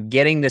talking about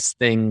getting this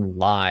thing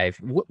live,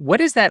 what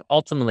does that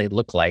ultimately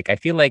look like? I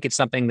feel like it's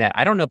something that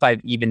I don't know if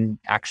I've even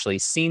actually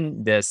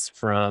seen this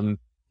from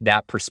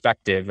that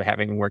perspective,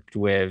 having worked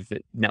with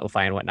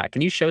Netlify and whatnot.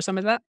 Can you show some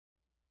of that?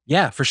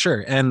 Yeah, for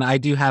sure. And I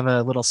do have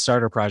a little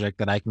starter project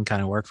that I can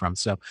kind of work from.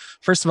 So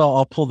first of all,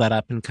 I'll pull that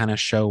up and kind of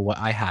show what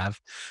I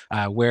have,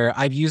 where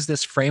I've used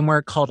this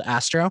framework called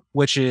Astro,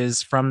 which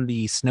is from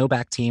the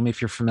Snowback team.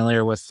 If you're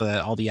familiar with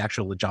all the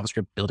actual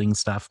JavaScript building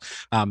stuff,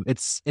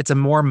 it's a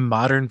more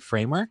modern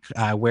framework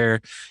where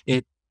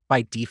it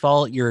by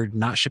default, you're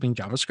not shipping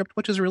JavaScript,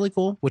 which is really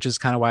cool, which is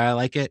kind of why I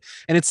like it.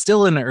 And it's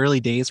still in the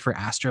early days for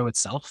Astro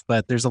itself,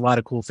 but there's a lot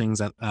of cool things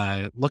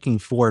that looking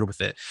forward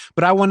with it.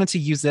 But I wanted to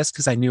use this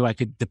because I knew I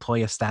could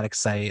deploy a static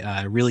site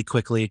really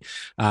quickly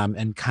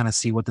and kind of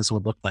see what this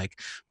would look like.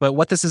 But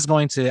what this is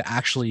going to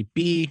actually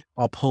be,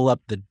 I'll pull up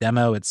the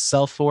demo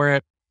itself for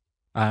it,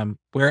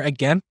 where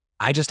again,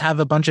 I just have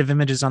a bunch of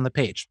images on the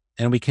page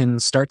and we can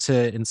start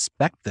to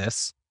inspect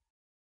this.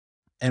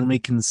 And we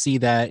can see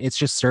that it's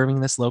just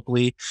serving this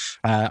locally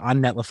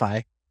on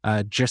Netlify,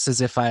 just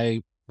as if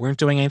I weren't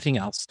doing anything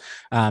else.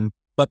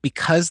 But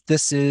because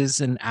this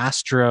is an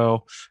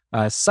Astro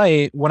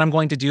site, what I'm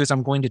going to do is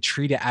I'm going to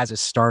treat it as a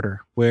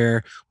starter,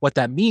 where what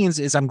that means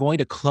is I'm going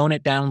to clone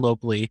it down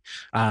locally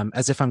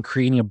as if I'm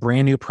creating a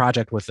brand new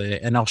project with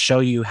it. And I'll show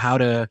you how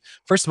to,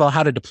 first of all,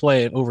 how to deploy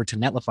it over to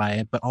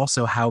Netlify, but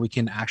also how we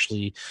can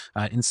actually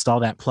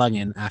install that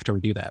plugin after we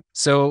do that.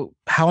 So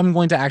how I'm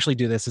going to actually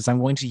do this is I'm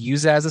going to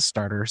use it as a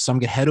starter. So I'm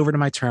going to head over to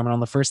my terminal.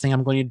 And the first thing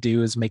I'm going to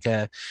do is make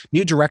a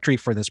new directory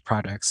for this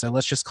project. So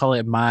let's just call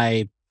it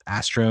my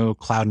Astro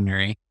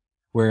Cloudinary,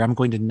 where I'm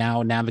going to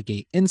now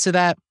navigate into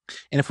that.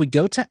 And if we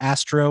go to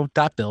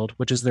astro.build,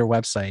 which is their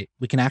website,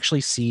 we can actually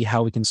see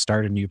how we can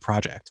start a new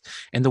project.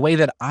 And the way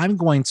that I'm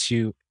going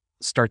to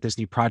start this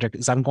new project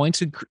is I'm going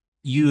to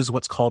use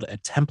what's called a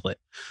template.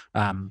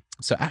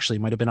 So actually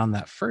it might have been on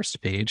that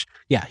first page.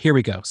 Yeah, here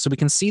we go. So we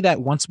can see that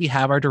once we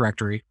have our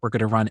directory, we're going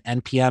to run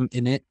npm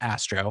init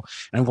astro,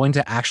 and I'm going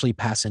to actually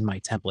pass in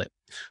my template.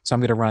 So I'm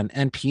going to run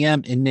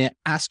npm init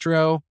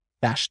astro --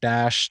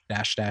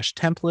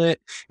 template,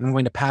 and I'm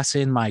going to pass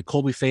in my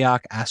Colby Fayok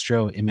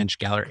Astro image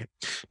gallery.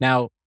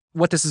 Now,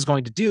 what this is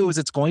going to do is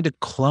it's going to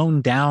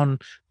clone down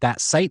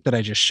that site that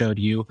I just showed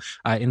you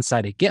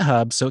inside of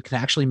GitHub, so it can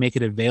actually make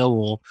it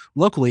available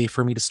locally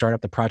for me to start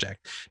up the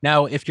project.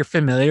 Now, if you're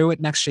familiar with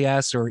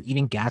Next.js or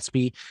even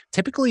Gatsby,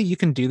 typically you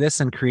can do this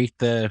and create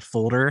the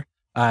folder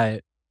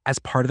as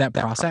part of that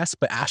process,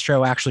 but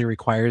Astro actually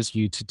requires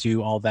you to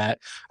do all that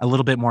a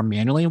little bit more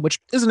manually, which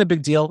isn't a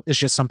big deal. It's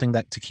just something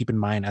that to keep in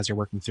mind as you're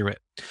working through it.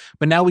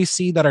 But now we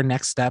see that our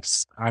next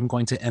steps, I'm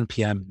going to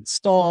npm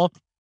install,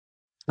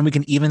 and we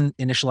can even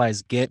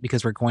initialize Git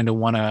because we're going to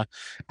want to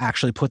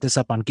actually put this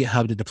up on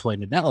GitHub to deploy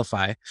to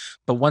Netlify.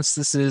 But once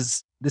this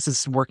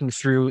is working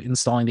through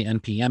installing the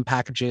npm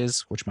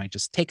packages, which might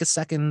just take a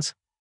second.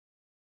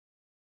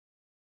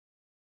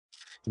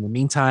 In the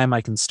meantime,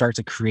 I can start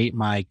to create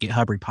my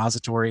GitHub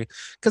repository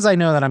because I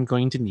know that I'm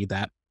going to need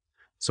that.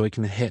 So I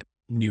can hit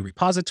new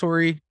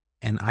repository,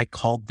 and I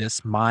called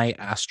this my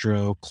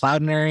Astro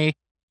Cloudinary.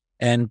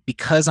 And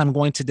because I'm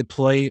going to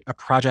deploy a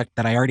project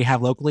that I already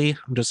have locally,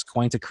 I'm just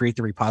going to create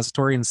the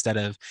repository instead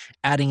of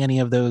adding any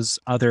of those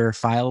other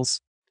files.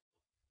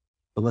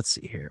 But let's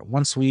see here.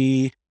 Once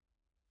we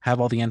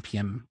have all the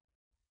npm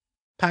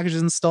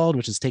packages installed,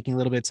 which is taking a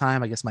little bit of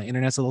time, I guess my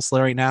internet's a little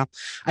slow right now,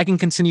 I can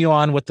continue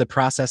on with the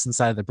process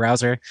inside of the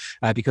browser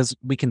because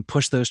we can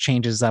push those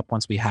changes up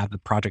once we have the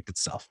project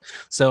itself.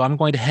 So I'm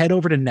going to head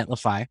over to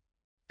Netlify,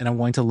 and I'm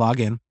going to log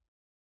in.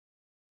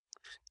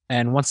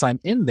 And once I'm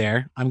in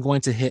there, I'm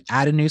going to hit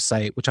add a new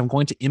site, which I'm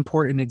going to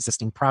import an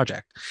existing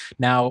project.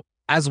 Now,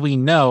 as we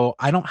know,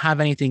 I don't have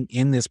anything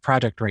in this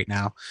project right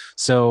now.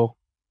 So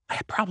I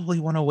probably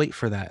want to wait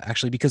for that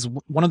actually, because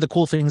one of the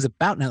cool things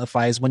about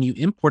Netlify is when you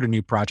import a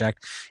new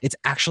project, it's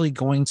actually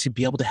going to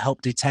be able to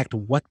help detect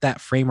what that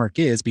framework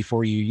is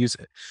before you use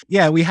it.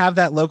 Yeah, we have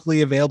that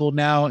locally available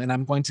now, and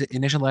I'm going to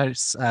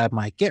initialize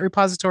my Git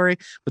repository,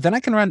 but then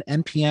I can run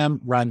npm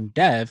run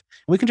dev,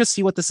 and we can just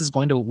see what this is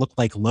going to look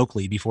like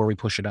locally before we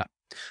push it up.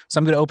 So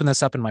I'm going to open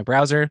this up in my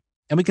browser,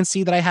 and we can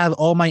see that I have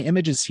all my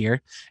images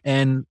here.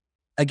 And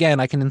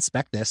again, I can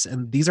inspect this,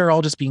 and these are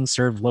all just being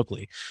served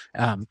locally.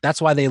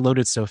 That's why they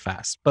loaded so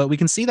fast. But we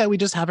can see that we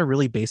just have a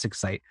really basic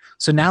site.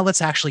 So now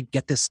let's actually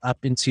get this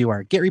up into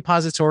our Git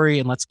repository,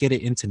 and let's get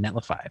it into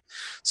Netlify.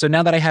 So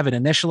now that I have it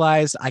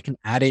initialized, I can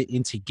add it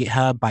into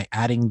GitHub by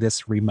adding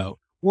this remote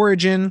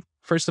origin,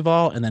 first of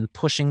all, and then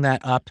pushing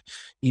that up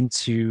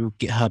into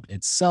GitHub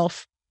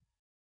itself.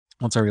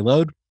 Once I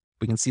reload,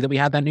 we can see that we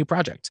have that new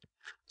project.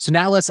 So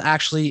now let's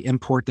actually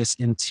import this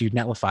into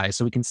Netlify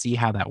so we can see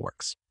how that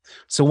works.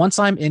 So once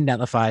I'm in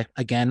Netlify,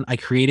 again, I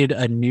created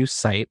a new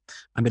site.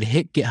 I'm going to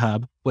hit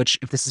GitHub, which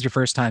if this is your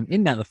first time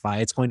in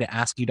Netlify, it's going to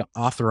ask you to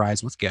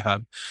authorize with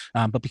GitHub.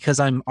 But because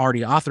I'm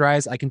already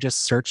authorized, I can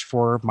just search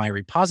for my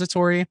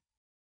repository,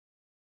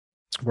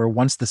 where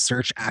once the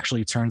search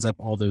actually turns up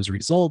all those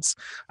results,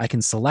 I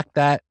can select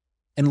that.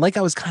 And like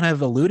I was kind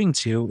of alluding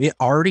to, it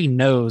already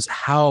knows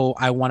how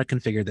I want to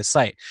configure this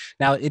site.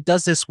 Now, it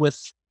does this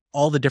with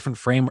all the different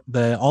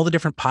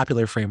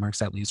popular frameworks,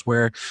 at least,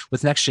 where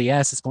with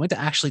Next.js, it's going to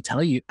actually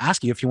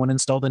ask you if you want to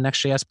install the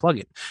Next.js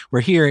plugin,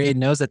 where here it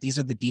knows that these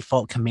are the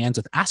default commands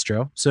with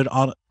Astro. So it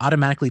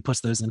automatically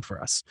puts those in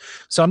for us.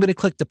 So I'm going to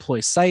click deploy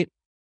site.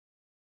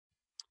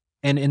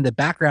 And in the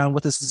background,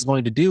 what this is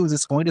going to do is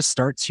it's going to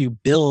start to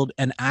build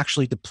and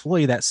actually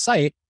deploy that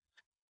site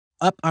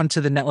up onto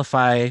the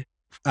Netlify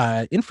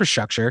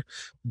infrastructure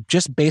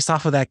just based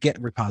off of that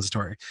Git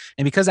repository.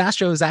 And because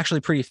Astro is actually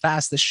pretty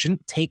fast, this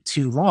shouldn't take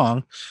too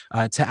long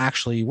to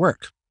actually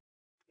work.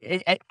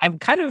 I'm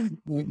kind of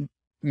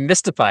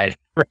mystified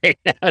right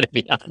now, to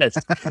be honest,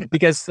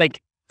 because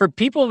like for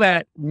people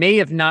that may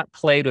have not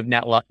played with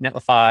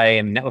Netlify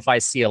and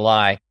Netlify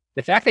CLI,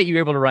 the fact that you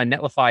were able to run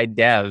Netlify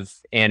dev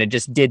and it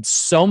just did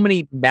so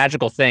many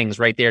magical things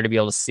right there to be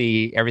able to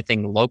see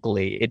everything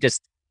locally, it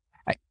just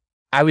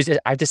I'm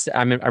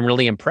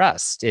really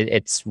impressed.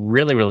 It's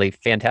really, really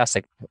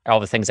fantastic. All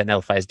the things that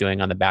Netlify is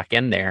doing on the back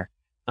end there.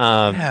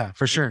 Yeah,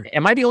 for sure.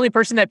 Am I the only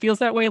person that feels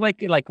that way?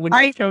 Like when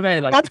I show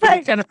that, like, that's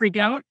right. kind of freak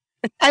out.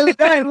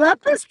 I love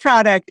this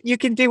product. You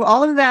can do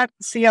all of that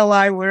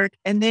CLI work,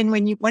 and then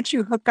once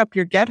you hook up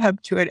your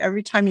GitHub to it,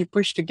 every time you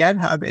push to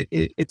GitHub,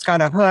 it's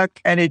got a hook,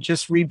 and it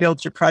just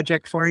rebuilds your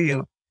project for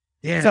you.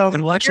 Yeah, so,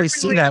 and we'll actually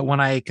see that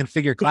when I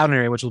configure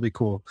Cloudinary, which will be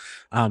cool.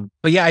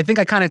 But yeah, I think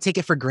I kind of take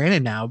it for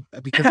granted now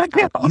because of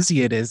how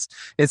easy it is.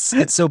 It's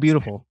so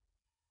beautiful.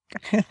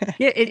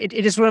 Yeah, it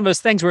is one of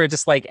those things where it's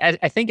just like,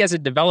 I think as a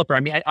developer, I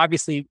mean,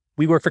 obviously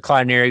we work for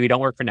Cloudinary, we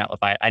don't work for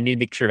Netlify. I need to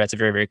make sure that's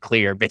very, very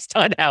clear based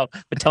on how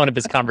the tone of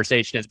this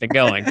conversation has been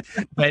going.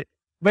 But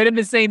in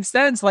the same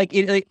sense, like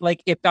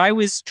if I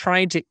was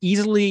trying to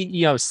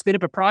easily, spin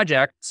up a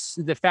project,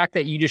 the fact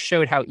that you just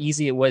showed how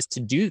easy it was to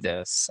do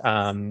this,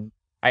 I'm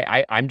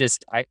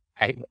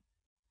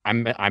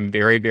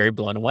very, very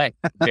blown away.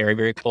 Very,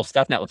 very cool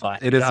stuff, Netlify.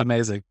 It is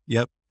amazing.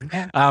 Yep.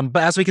 But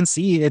as we can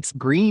see, it's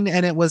green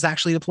and it was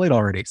actually deployed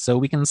already. So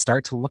we can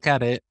start to look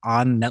at it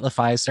on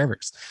Netlify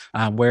servers,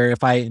 where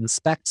if I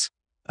inspect,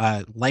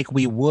 like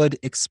we would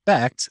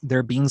expect,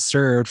 they're being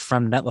served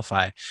from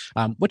Netlify,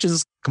 which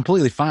is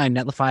completely fine.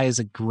 Netlify is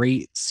a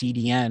great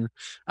CDN.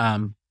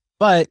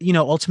 But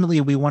ultimately,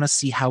 we want to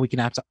see how we can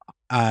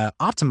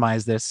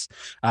optimize this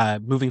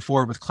moving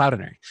forward with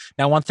Cloudinary.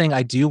 Now, one thing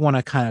I do want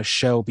to kind of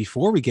show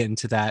before we get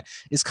into that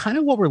is kind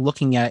of what we're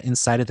looking at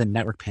inside of the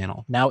network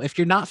panel. Now, if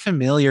you're not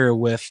familiar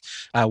with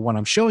what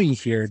I'm showing you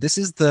here, this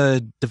is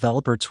the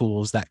developer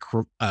tools that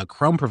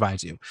Chrome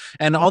provides you.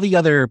 And all the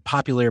other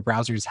popular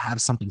browsers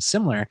have something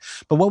similar.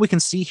 But what we can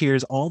see here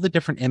is all the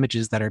different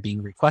images that are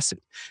being requested.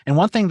 And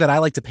one thing that I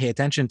like to pay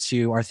attention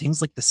to are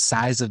things like the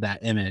size of that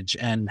image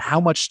and how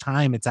much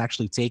time it's actually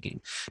taking.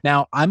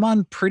 Now, I'm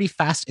on pretty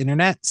fast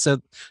internet.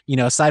 So,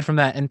 aside from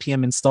that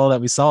NPM install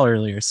that we saw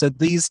earlier, so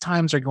these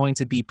times are going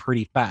to be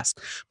pretty fast.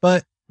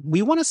 But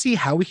we want to see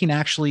how we can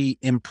actually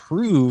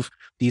improve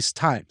these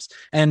times.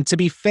 And to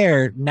be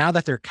fair, now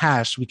that they're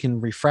cached, we can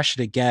refresh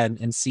it again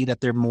and see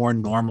that they're more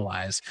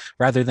normalized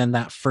rather than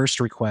that first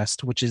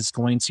request, which is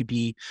going to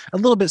be a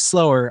little bit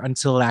slower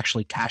until it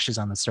actually caches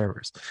on the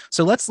servers.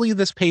 So let's leave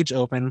this page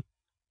open.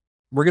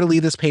 We're going to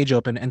leave this page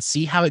open and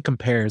see how it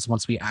compares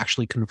once we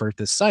actually convert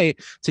this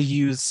site to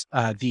use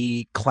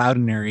the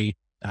Cloudinary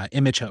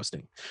image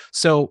hosting.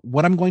 So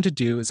what I'm going to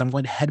do is I'm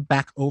going to head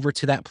back over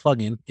to that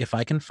plugin if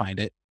I can find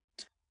it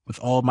with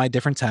all my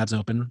different tabs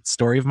open,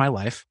 story of my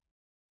life.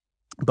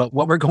 But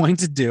what we're going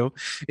to do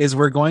is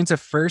we're going to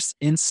first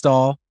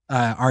install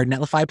our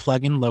Netlify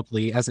plugin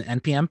locally as an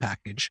NPM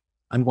package.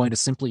 I'm going to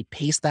simply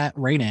paste that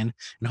right in,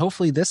 and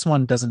hopefully this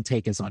one doesn't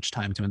take as much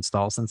time to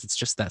install since it's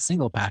just that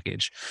single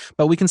package.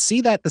 But we can see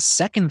that the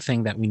second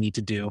thing that we need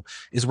to do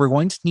is we're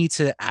going to need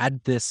to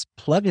add this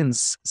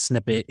plugins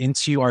snippet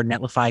into our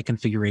Netlify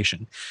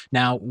configuration.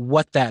 Now,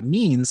 what that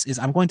means is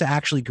I'm going to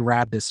actually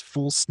grab this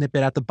full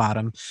snippet at the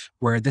bottom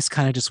where this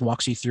kind of just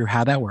walks you through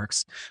how that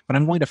works. But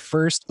I'm going to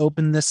first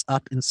open this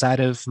up inside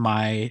of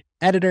my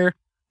editor,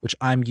 which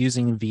I'm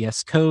using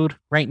VS Code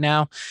right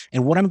now.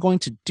 And what I'm going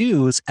to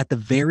do is at the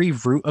very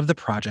root of the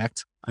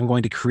project, I'm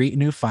going to create a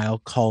new file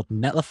called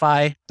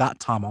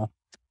netlify.toml.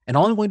 And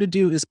all I'm going to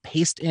do is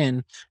paste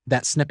in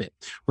that snippet.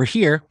 We're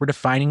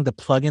defining the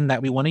plugin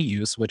that we want to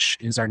use, which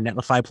is our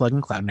Netlify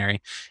plugin Cloudinary.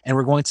 And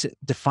we're going to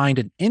define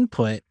an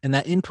input, and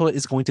that input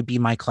is going to be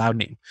my cloud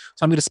name.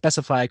 So I'm going to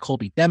specify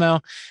Colby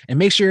Demo, and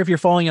make sure if you're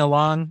following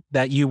along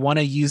that you want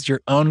to use your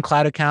own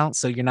cloud account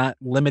so you're not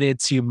limited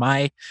to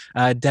my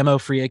demo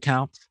free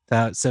account.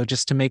 So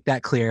just to make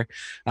that clear.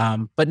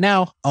 But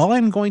now all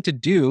I'm going to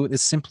do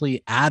is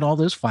simply add all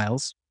those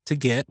files to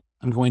Git.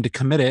 I'm going to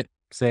commit it,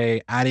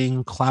 say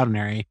adding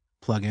Cloudinary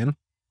plugin,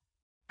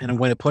 and I'm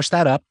going to push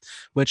that up,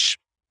 which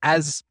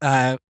as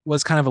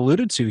was kind of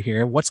alluded to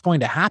here, what's going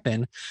to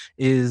happen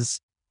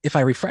is if I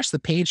refresh the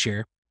page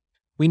here,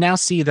 we now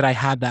see that I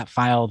have that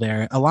file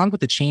there along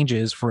with the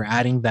changes for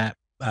adding that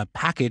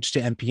package to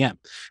NPM.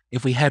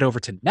 If we head over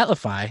to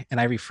Netlify and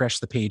I refresh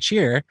the page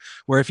here,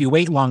 where if you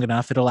wait long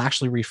enough, it'll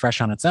actually refresh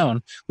on its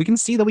own, we can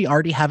see that we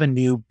already have a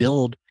new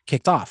build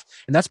kicked off.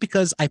 And that's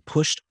because I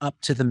pushed up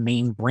to the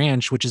main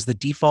branch, which is the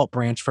default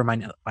branch for my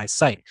Netlify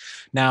site.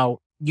 Now,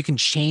 you can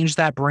change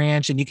that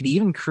branch, and you can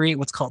even create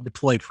what's called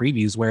deploy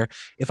previews, where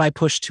if I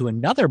push to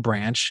another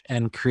branch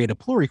and create a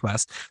pull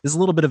request, there's a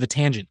little bit of a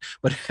tangent,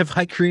 but if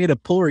I create a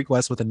pull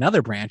request with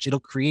another branch, it'll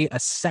create a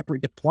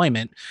separate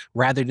deployment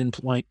rather than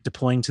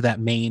deploying to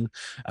that main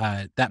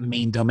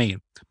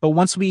domain. But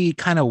once we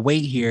kind of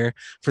wait here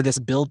for this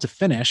build to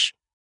finish,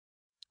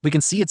 we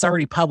can see it's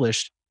already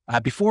published.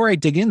 Before I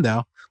dig in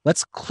though,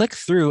 let's click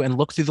through and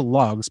look through the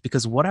logs,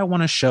 because what I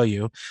want to show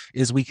you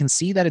is we can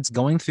see that it's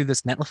going through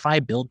this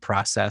Netlify build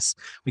process.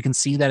 We can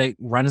see that it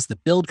runs the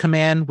build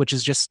command, which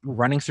is just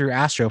running through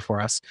Astro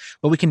for us.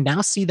 But we can now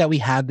see that we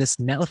have this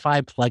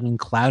Netlify plugin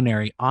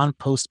Cloudinary on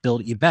post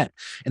build event.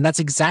 And that's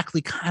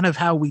exactly kind of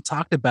how we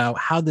talked about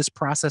how this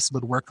process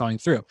would work going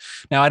through.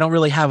 Now, I don't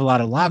really have a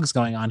lot of logs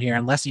going on here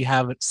unless you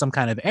have some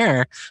kind of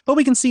error, but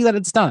we can see that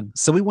it's done.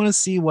 So we want to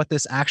see what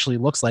this actually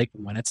looks like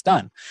when it's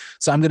done.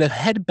 So I'm going to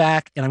head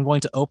back and I'm going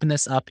to open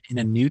this up in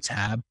a new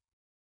tab.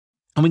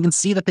 And we can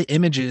see that the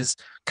images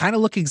kind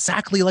of look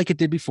exactly like it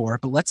did before,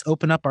 but let's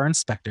open up our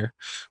inspector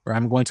where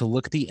I'm going to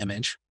look at the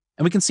image,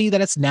 and we can see that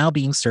it's now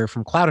being served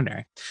from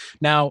Cloudinary.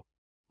 Now,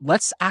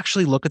 let's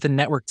actually look at the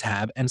network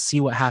tab and see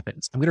what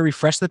happens. I'm going to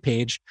refresh the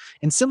page,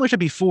 and similar to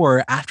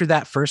before, after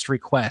that first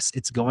request,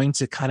 it's going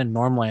to kind of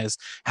normalize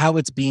how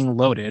it's being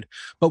loaded.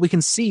 But we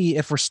can see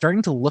if we're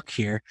starting to look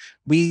here,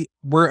 we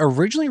were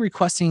originally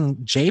requesting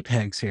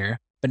JPEGs here,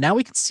 but now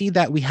we can see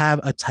that we have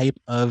a type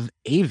of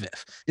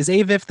AVIF. Is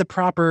AVIF the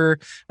proper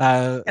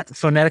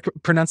phonetic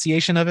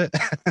pronunciation of it?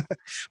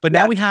 But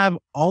now we have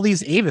all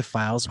these AVIF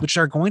files, which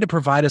are going to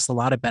provide us a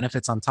lot of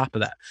benefits on top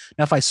of that.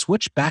 Now, if I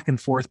switch back and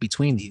forth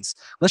between these,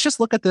 let's just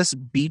look at this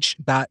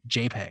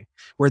beach.jpg,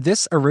 where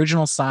this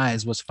original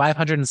size was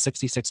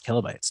 566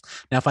 kilobytes.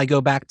 Now, if I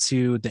go back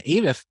to the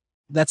AVIF,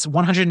 that's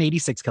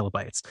 186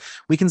 kilobytes.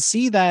 We can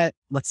see that,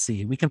 let's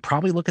see, we can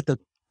probably look at the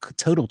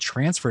total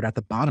transferred at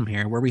the bottom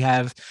here, where we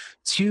have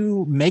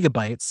 2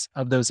 megabytes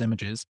of those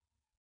images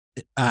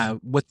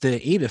with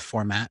the AVIF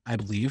format, I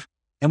believe.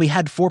 and we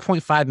had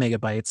 4.5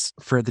 megabytes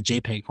for the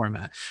JPEG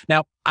format.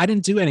 Now, I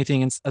didn't do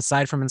anything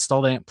aside from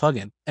install that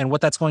plugin. And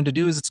what that's going to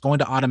do is it's going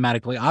to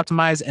automatically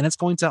optimize, and it's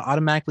going to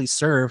automatically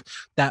serve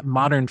that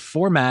modern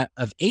format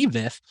of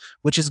AVIF,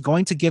 which is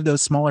going to give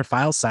those smaller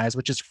file size,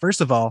 which is,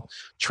 first of all,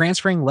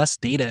 transferring less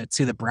data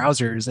to the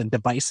browsers and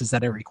devices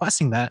that are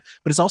requesting that,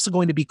 but it's also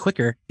going to be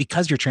quicker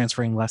because you're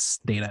transferring less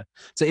data.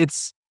 So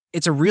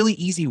it's a really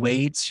easy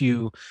way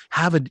to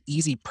have an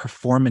easy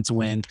performance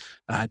win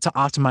to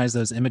optimize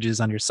those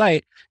images on your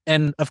site.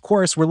 And of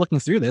course, we're looking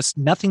through this.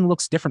 Nothing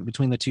looks different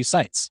between the two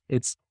sites.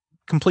 It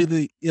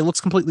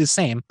looks completely the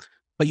same,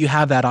 but you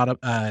have that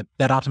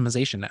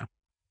optimization now.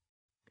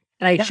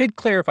 And I should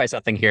clarify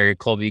something here,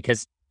 Colby,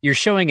 because you're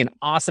showing an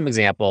awesome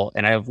example,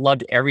 and I've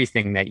loved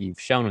everything that you've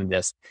shown in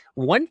this.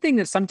 One thing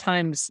that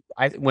sometimes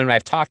when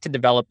I've talked to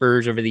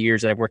developers over the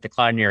years that I've worked at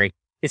Cloudinary,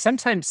 they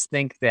sometimes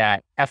think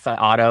that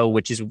F-Auto,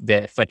 which is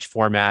the fetch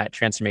format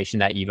transformation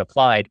that you've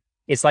applied,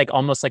 it's like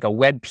almost like a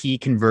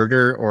WebP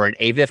converter or an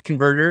AVIF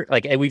converter.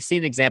 Like we've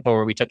seen an example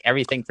where we took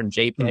everything from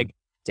JPEG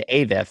to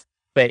AVIF,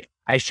 but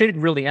I should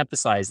really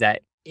emphasize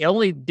that it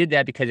only did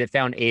that because it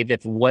found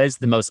AVIF was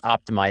the most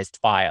optimized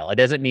file. It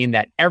doesn't mean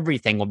that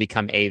everything will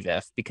become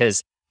AVIF,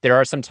 because there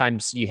are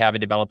sometimes you have a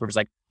developer who's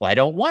like, well, I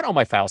don't want all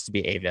my files to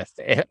be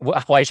AVIF.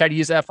 Why should I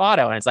use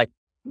F-Auto? And it's like,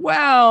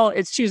 well,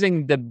 it's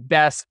choosing the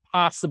best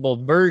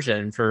possible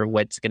version for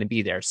what's going to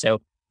be there.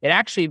 So it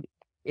actually,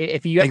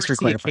 if you ever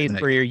see a case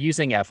where you're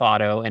using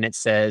F-Auto and it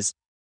says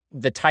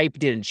the type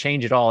didn't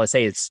change at all, let's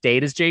say it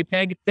stayed as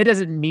JPEG, that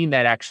doesn't mean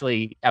that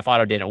actually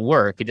F-Auto didn't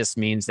work. It just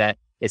means that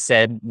it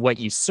said what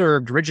you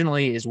served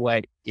originally is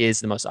what is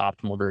the most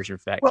optimal version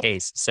for that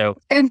case. So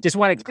just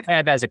want to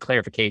add that as a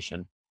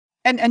clarification.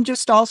 And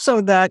just also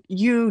that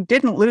you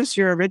didn't lose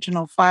your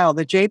original file.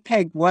 The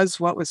JPEG was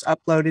what was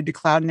uploaded to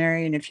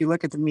Cloudinary. And if you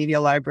look at the media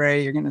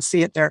library, you're going to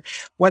see it there.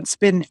 What's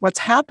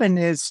happened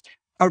is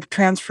a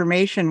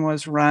transformation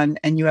was run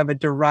and you have a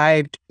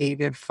derived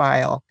AVIF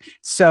file.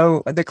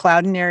 So the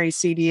Cloudinary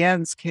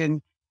CDNs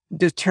can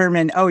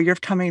determine, oh, you're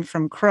coming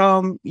from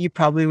Chrome. You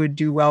probably would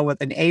do well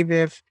with an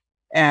AVIF,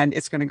 and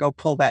it's going to go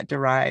pull that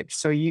derived.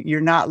 So you're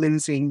not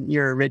losing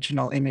your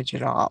original image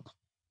at all.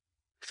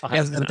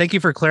 Yes, and thank you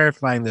for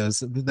clarifying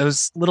those.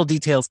 Those little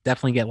details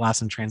definitely get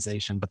lost in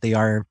translation, but they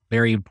are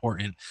very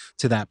important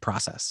to that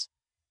process.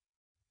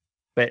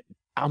 But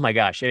oh my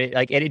gosh, it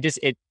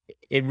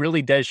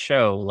really does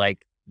show,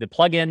 like, the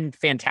plugin,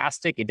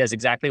 fantastic. It does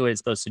exactly what it's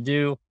supposed to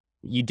do.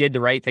 You did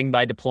the right thing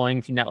by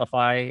deploying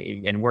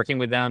Netlify and working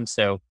with them.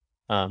 So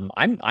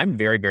I'm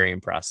very, very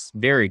impressed.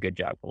 Very good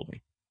job,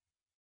 Colby.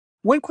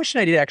 One question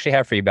I did actually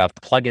have for you about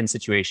the plugin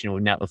situation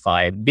with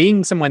Netlify,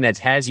 being someone that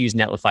has used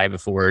Netlify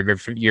before,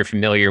 you're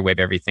familiar with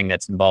everything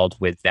that's involved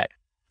with that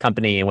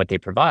company and what they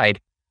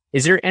provide.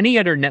 Is there any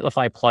other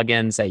Netlify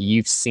plugins that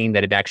you've seen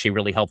that have actually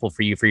really helpful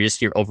for you for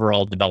just your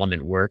overall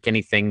development work?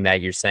 Anything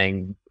that you're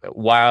saying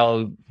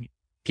while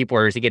people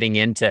are getting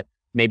into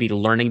maybe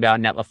learning about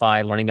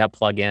Netlify, learning about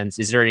plugins,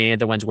 is there any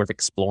other ones worth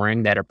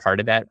exploring that are part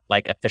of that,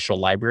 like official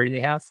library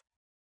they have?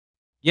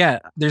 Yeah,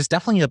 there's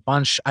definitely a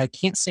bunch. I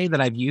can't say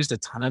that I've used a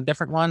ton of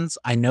different ones.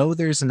 I know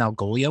there's an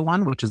Algolia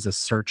one, which is a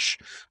search.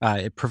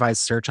 It provides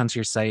search onto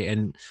your site,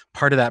 and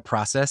part of that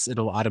process,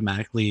 it'll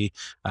automatically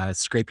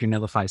scrape your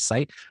Netlify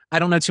site. I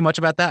don't know too much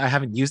about that. I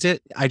haven't used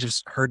it. I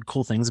just heard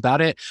cool things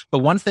about it. But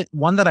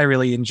one that I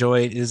really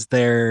enjoy is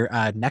their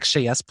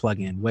Next.js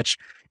plugin, which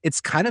it's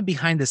kind of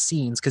behind the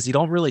scenes because you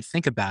don't really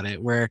think about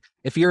it. Where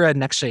if you're a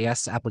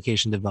Next.js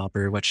application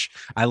developer, which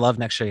I love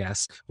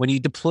Next.js, when you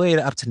deploy it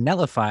up to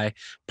Netlify,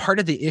 part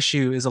of the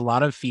issue is a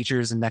lot of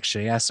features in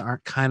Next.js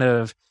aren't kind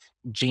of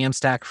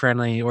Jamstack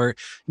friendly, or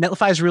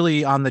Netlify is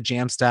really on the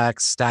Jamstack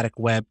static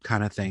web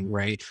kind of thing,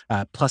 right?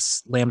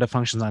 Plus Lambda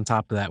functions on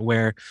top of that,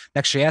 where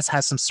Next.js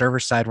has some server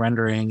side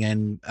rendering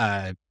and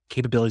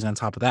capabilities on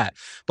top of that.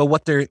 But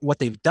what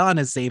they've done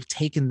is they've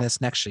taken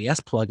this Next.js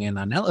plugin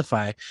on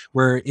Netlify,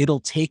 where it'll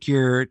take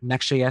your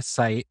Next.js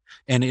site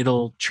and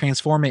it'll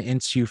transform it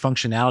into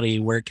functionality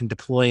where it can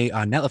deploy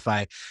on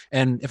Netlify.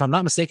 And if I'm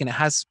not mistaken, it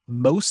has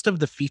most of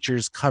the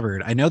features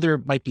covered. I know there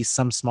might be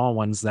some small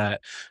ones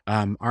that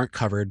aren't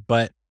covered,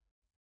 but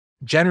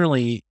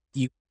generally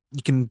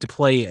you can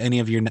deploy any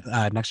of your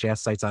Next.js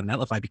sites on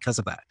Netlify because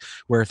of that,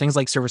 where things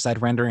like server-side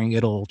rendering,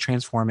 it'll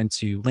transform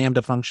into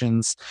Lambda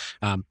functions,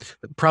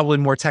 probably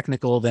more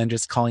technical than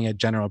just calling it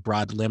general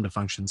broad Lambda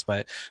functions.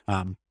 But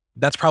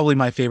that's probably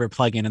my favorite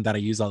plugin and that I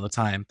use all the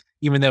time,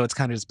 even though it's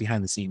kind of just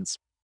behind the scenes.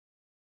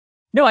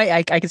 No,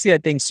 I can see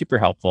that thing's super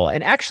helpful.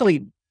 And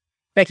actually,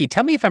 Becky,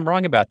 tell me if I'm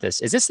wrong about this.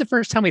 Is this the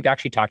first time we've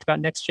actually talked about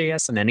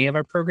Next.js in any of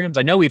our programs?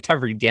 I know we've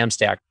covered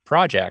Jamstack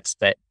projects,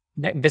 but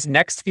this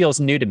Next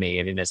feels new to me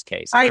in this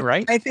case,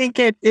 right? I think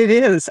it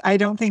is. I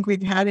don't think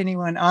we've had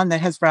anyone on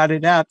that has brought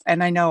it up.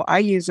 And I know I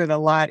use it a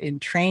lot in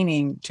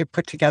training to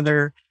put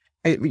together,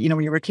 when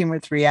you're working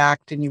with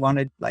React and you want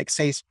to, like,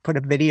 say, put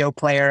a video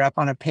player up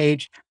on a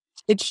page,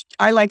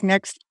 I like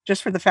Next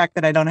just for the fact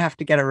that I don't have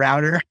to get a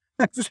router.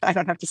 I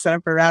don't have to set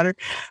up a router.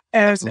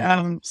 And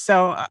I'm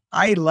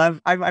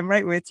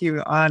right with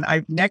you on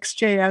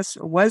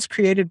Next.js was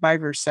created by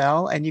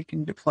Vercel and you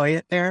can deploy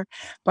it there.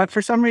 But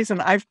for some reason,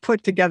 I've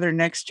put together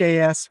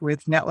Next.js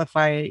with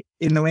Netlify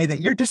in the way that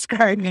you're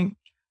describing.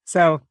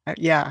 So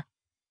yeah.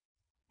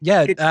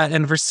 Yeah,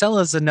 and Vercel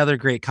is another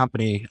great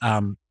company.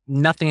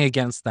 Nothing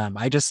against them.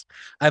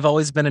 I've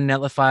always been a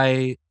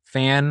Netlify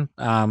fan.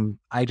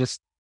 I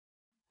just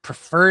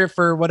prefer it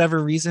for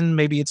whatever reason.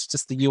 Maybe it's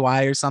just the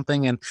UI or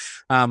something. And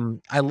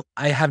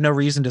I have no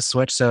reason to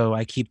switch, so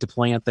I keep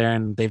deploying it there.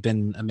 And they've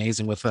been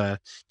amazing with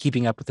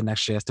keeping up with the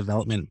Next.js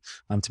development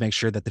to make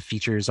sure that the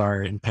features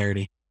are in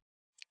parity.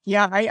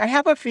 Yeah, I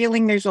have a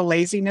feeling there's a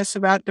laziness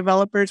about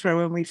developers where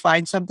when we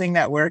find something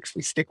that works,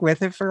 we stick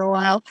with it for a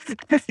while.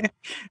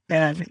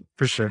 And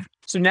For sure.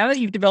 So now that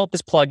you've developed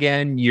this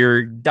plugin,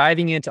 you're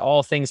diving into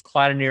all things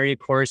Cloudinary, of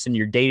course, in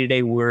your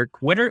day-to-day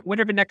work. What are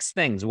the next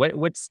things?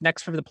 What's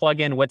next for the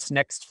plugin? What's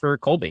next for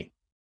Colby?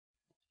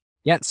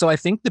 Yeah, so I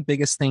think the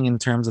biggest thing in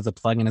terms of the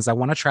plugin is I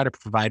want to try to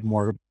provide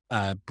more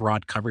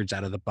broad coverage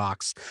out of the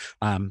box.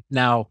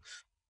 Now,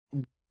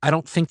 I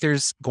don't think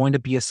there's going to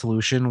be a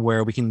solution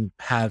where we can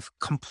have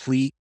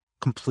complete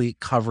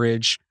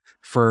coverage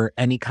for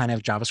any kind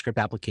of JavaScript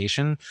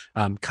application,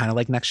 kind of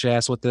like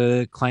Next.js with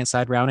the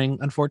client-side routing,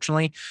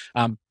 unfortunately.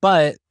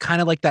 But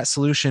kind of like that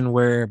solution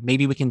where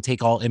maybe we can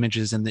take all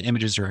images in the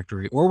images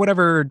directory or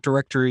whatever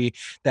directory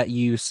that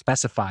you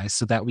specify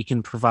so that we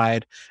can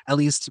provide at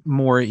least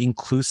more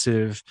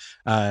inclusive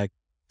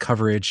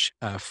coverage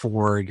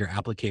for your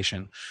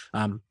application.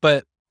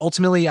 But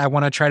ultimately, I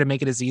want to try to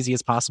make it as easy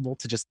as possible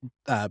to just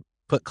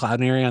put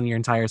Cloudinary on your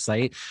entire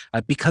site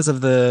because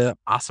of the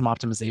awesome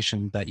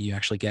optimization that you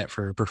actually get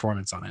for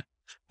performance on it.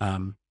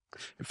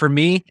 For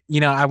me,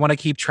 I want to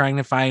keep trying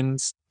to find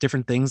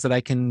different things that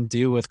I can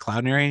do with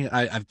Cloudinary.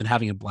 I've been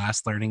having a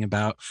blast learning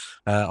about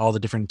all the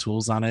different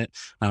tools on it.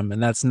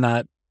 And that's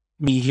not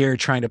me here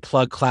trying to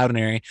plug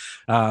Cloudinary,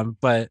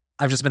 but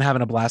I've just been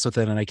having a blast with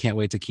it and I can't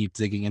wait to keep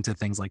digging into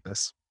things like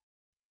this.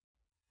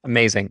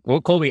 Amazing.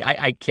 Well, Colby,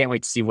 I can't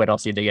wait to see what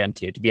else you dig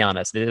into, to be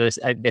honest.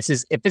 If this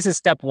is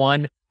step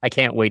one, I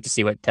can't wait to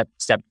see what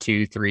step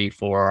 2, 3,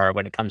 4 are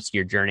when it comes to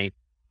your journey,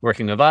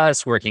 working with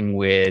us, working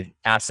with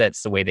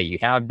assets the way that you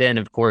have been,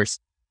 of course,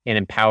 and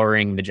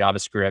empowering the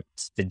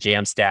JavaScript, the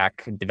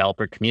Jamstack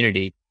developer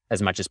community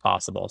as much as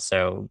possible.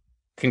 So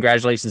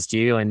congratulations to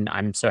you. And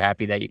I'm so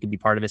happy that you could be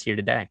part of us here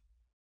today.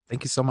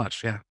 Thank you so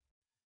much. Yeah.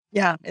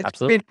 Yeah, it's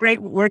Absolutely. been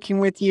great working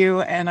with you,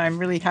 and I'm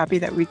really happy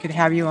that we could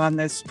have you on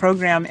this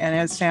program. And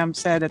as Sam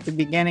said at the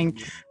beginning,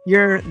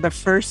 you're the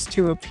first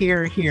to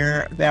appear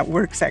here that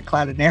works at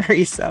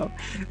Cloudinary. So,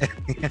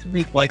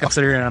 well, I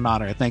consider it an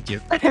honor. Thank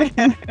you.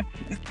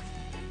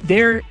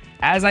 There,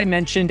 as I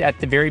mentioned at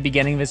the very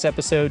beginning of this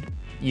episode,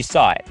 you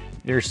saw it.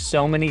 There's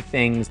so many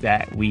things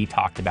that we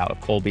talked about with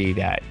Colby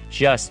that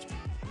just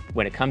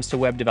when it comes to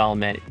web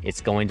development,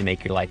 it's going to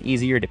make your life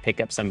easier to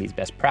pick up some of these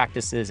best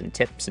practices and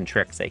tips and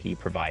tricks that he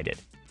provided.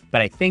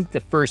 But I think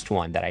the first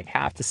one that I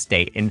have to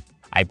state, and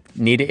I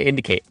need to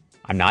indicate,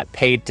 I'm not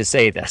paid to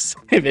say this.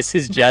 This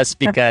is just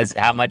because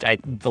how much I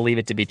believe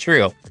it to be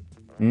true.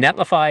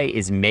 Netlify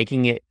is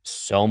making it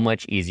so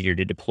much easier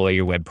to deploy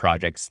your web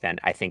projects than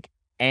I think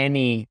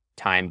any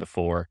time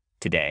before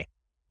today,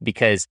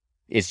 because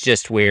it's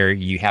just where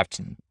you have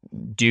to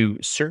do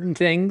certain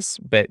things,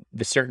 but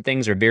the certain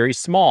things are very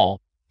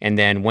small. And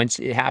then once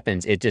it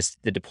happens,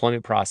 the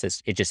deployment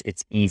process,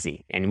 it's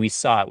easy. And we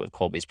saw it with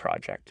Colby's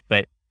project.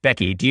 But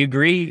Becky, do you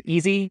agree?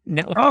 Easy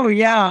Netlify? Oh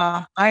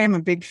yeah, I am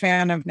a big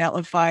fan of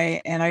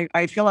Netlify, and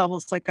I feel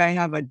almost like I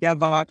have a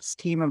DevOps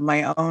team of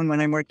my own when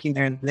I'm working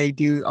there. They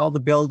do all the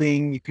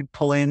building. You could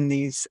pull in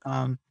these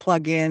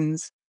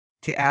plugins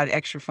to add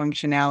extra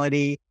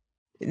functionality.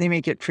 They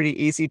make it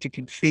pretty easy to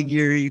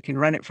configure. You can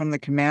run it from the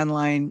command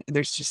line.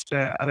 There's just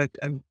a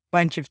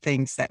bunch of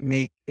things that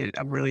make it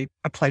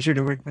a pleasure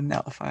to work with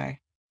Netlify.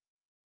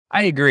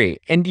 I agree.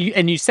 And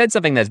you said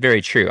something that's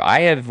very true.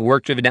 I have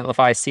worked with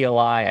Netlify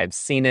CLI. I've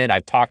seen it.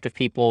 I've talked to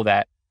people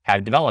that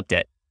have developed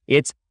it.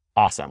 It's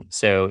awesome.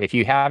 So if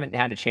you haven't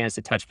had a chance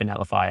to touch the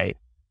Netlify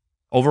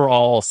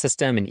overall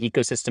system and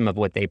ecosystem of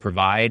what they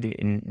provide,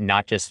 and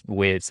not just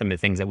with some of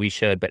the things that we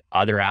should, but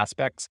other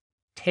aspects,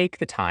 take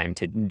the time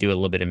to do a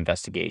little bit of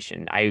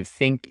investigation. I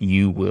think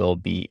you will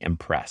be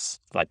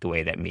impressed, like the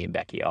way that me and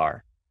Becky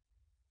are.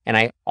 And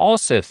I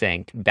also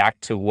think back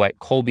to what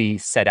Colby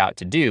set out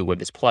to do with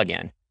this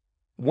plugin.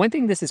 One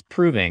thing this is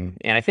proving,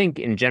 and I think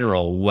in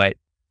general, what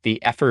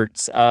the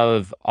efforts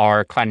of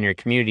our Cloudinary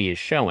community is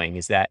showing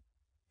is that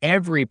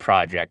every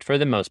project, for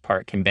the most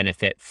part, can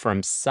benefit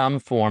from some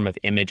form of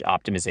image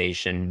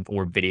optimization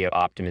or video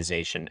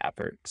optimization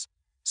efforts.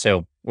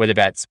 So whether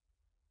that's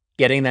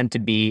getting them to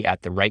be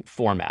at the right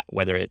format,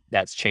 whether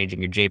that's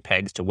changing your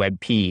JPEGs to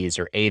WebPs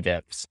or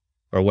AVIFs,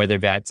 or whether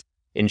that's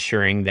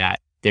ensuring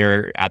that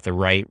they're at the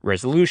right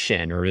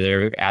resolution or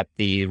they're at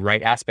the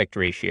right aspect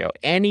ratio,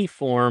 any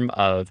form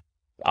of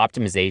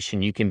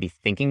optimization you can be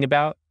thinking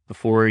about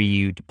before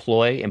you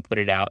deploy and put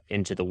it out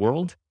into the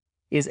world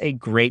is a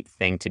great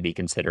thing to be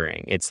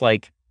considering. It's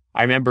like,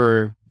 I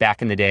remember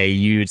back in the day,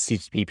 you'd see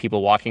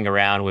people walking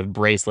around with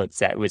bracelets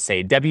that would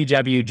say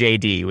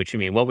WWJD, which would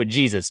mean, what would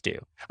Jesus do?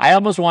 I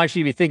almost want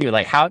you to be thinking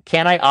like, how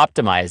can I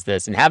optimize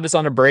this and have this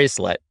on a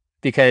bracelet?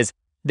 Because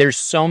there's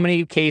so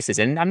many cases,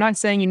 and I'm not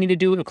saying you need to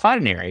do it with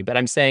Cloudinary, but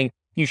I'm saying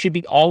you should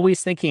be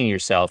always thinking to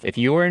yourself, if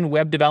you're in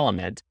web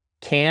development,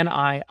 can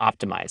I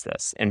optimize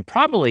this? And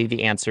probably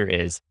the answer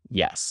is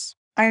yes.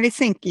 I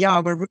think,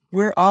 yeah,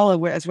 we're all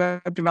aware as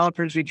web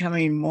developers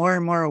becoming more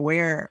and more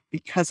aware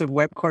because of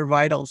Web Core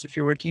Vitals. If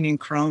you're working in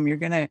Chrome, you're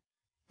gonna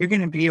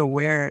be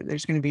aware.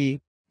 There's gonna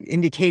be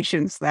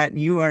indications that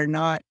you are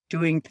not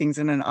doing things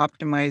in an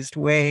optimized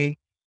way.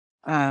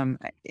 And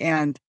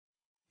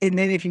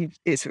then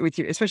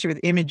especially with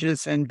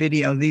images and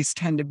video, these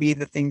tend to be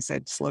the things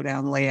that slow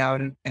down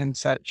layout and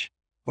such,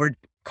 or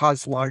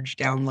cause large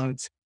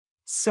downloads.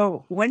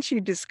 So once you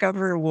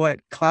discover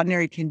what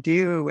Cloudinary can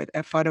do with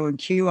FAuto and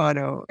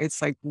QAuto,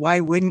 it's like,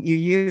 why wouldn't you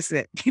use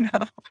it?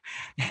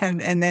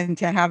 And then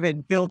to have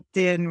it built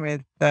in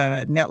with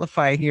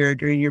Netlify here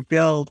during your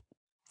build,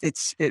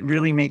 it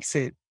really makes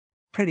it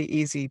pretty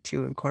easy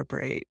to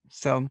incorporate.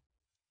 So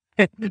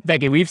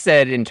Becky, we've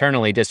said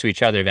internally just to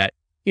each other that,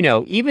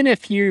 even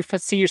if you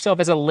see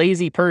yourself as a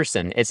lazy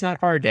person, it's not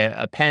hard to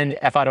append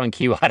FAuto and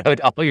QAuto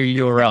to all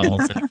your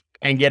URLs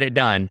and get it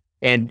done.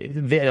 And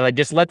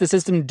just let the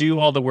system do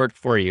all the work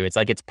for you. It's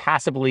like it's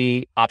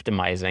passively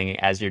optimizing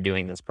as you're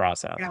doing this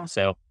process. Yeah.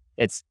 So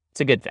it's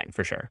a good thing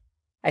for sure.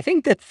 I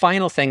think the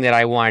final thing that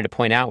I wanted to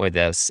point out with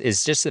this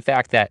is just the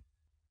fact that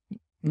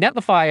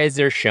Netlify, as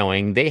they're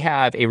showing, they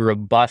have a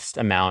robust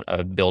amount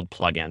of build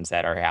plugins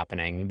that are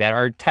happening that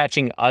are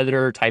attaching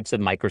other types of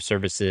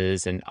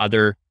microservices and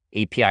other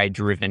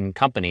API-driven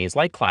companies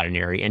like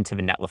Cloudinary into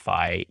the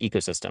Netlify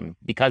ecosystem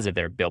because of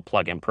their build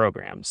plugin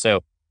program.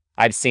 So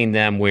I've seen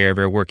them where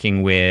they're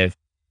working with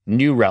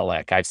New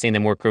Relic. I've seen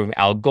them work with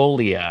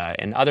Algolia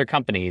and other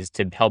companies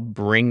to help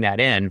bring that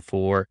in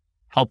for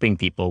helping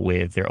people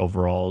with their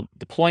overall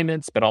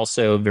deployments, but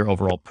also their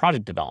overall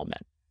project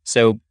development.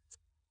 So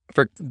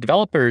for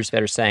developers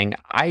that are saying,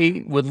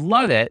 I would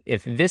love it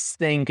if this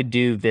thing could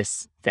do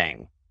this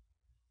thing,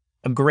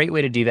 a great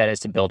way to do that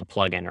is to build a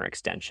plugin or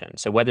extension.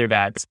 So whether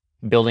that's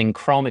building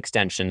Chrome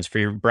extensions for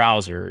your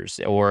browsers,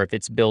 or if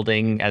it's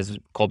building, as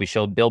Colby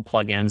showed, build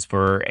plugins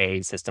for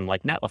a system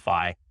like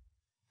Netlify,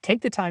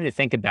 take the time to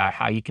think about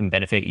how you can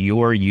benefit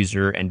your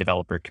user and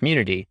developer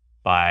community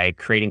by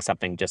creating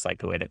something just like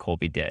the way that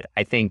Colby did.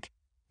 I think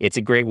it's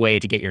a great way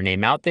to get your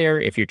name out there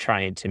if you're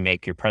trying to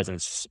make your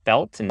presence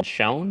felt and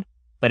shown,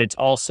 but it's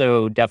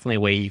also definitely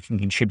a way you can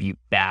contribute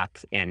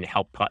back and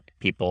help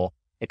people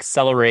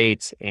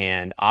accelerate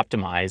and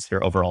optimize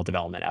their overall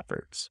development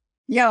efforts.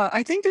 Yeah,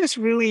 I think this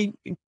really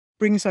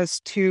brings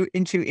us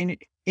into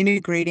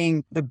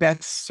integrating the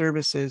best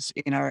services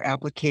in our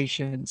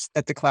applications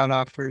that the cloud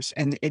offers.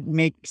 And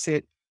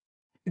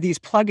these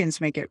plugins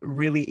make it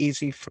really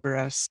easy for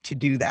us to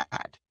do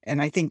that.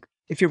 And I think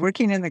if you're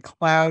working in the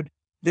cloud,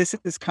 this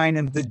is kind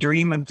of the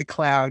dream of the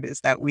cloud,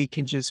 is that we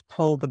can just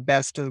pull the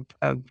best of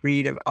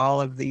breed of all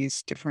of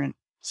these different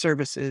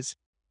services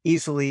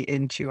easily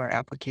into our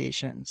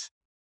applications.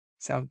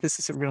 So this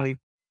is a really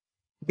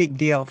big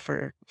deal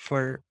for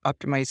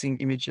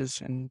optimizing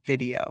images and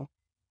video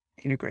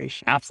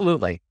integration.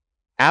 Absolutely.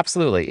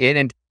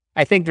 And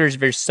I think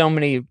there's so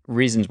many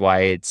reasons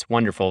why it's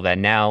wonderful that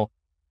now,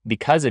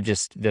 because of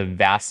just the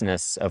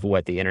vastness of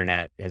what the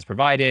internet has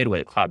provided,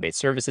 what cloud-based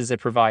services have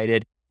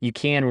provided, you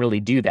can really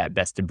do that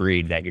best of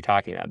breed that you're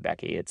talking about,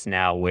 Becky. It's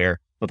now where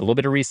with a little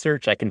bit of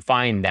research, I can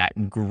find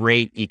that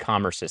great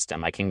e-commerce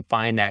system. I can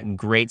find that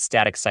great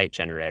static site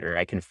generator.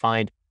 I can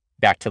find,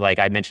 back to like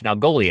I mentioned,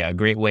 Algolia, a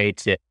great way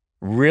to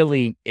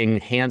really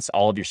enhance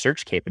all of your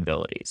search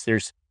capabilities.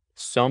 There's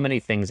so many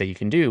things that you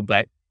can do,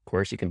 but of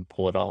course you can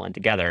pull it all in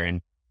together,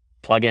 and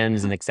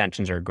plugins and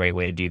extensions are a great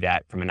way to do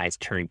that from a nice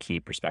turnkey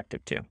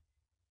perspective too.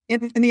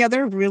 And the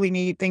other really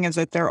neat thing is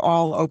that they're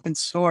all open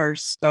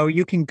source. So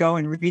you can go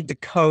and read the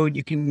code,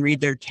 you can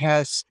read their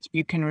tests,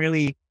 you can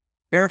really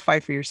verify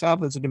for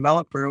yourself as a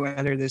developer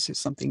whether this is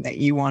something that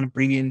you want to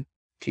bring in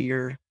to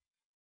your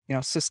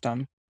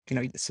system.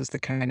 This is the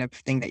kind of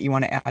thing that you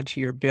want to add to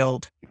your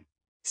build.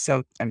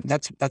 So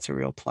that's a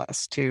real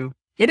plus too.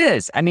 It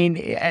is. I mean,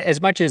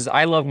 as much as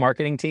I love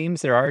marketing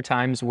teams, there are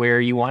times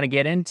where you want to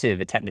get into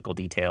the technical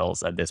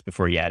details of this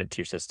before you add it to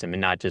your system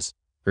and not just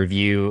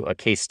review a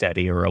case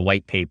study or a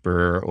white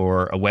paper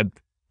or a web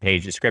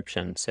page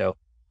description. So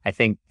I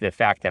think the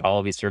fact that all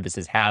of these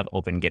services have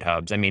open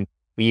GitHubs, I mean,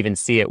 we even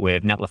see it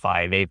with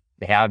Netlify.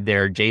 They have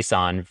their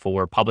JSON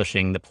for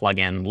publishing the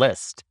plugin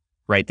list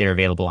right there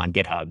available on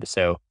GitHub.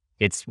 So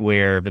it's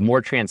where the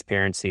more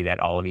transparency that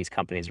all of these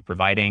companies are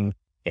providing,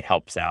 it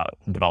helps out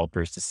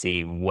developers to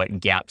see what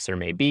gaps there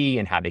may be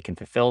and how they can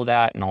fulfill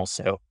that, and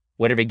also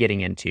what are they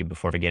getting into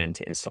before they get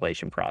into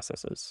installation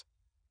processes.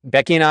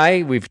 Becky and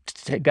I, we've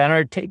got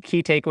our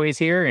key takeaways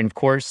here. And of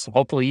course,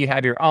 hopefully you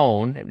have your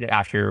own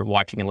after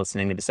watching and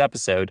listening to this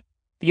episode.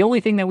 The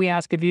only thing that we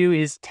ask of you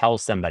is tell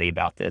somebody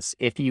about this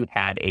if you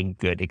had a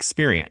good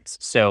experience.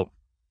 So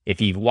If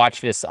you've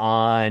watched this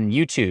on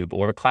YouTube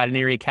or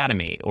Cloudinary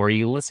Academy, or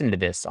you listen to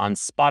this on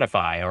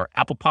Spotify or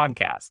Apple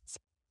Podcasts,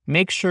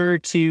 make sure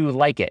to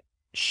like it,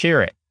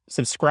 share it,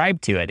 subscribe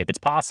to it if it's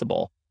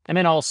possible. And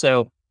then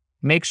also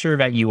make sure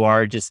that you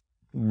are just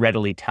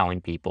readily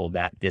telling people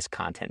that this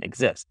content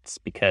exists,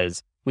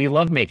 because we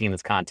love making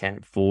this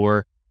content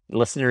for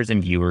listeners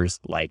and viewers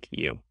like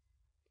you.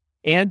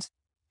 And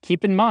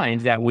keep in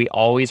mind that we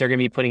always are going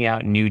to be putting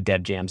out new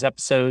Dev Jams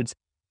episodes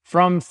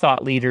from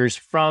thought leaders,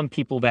 from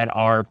people that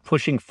are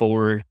pushing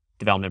forward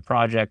development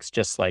projects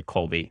just like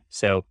Colby.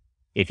 So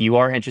if you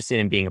are interested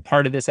in being a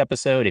part of this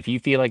episode, if you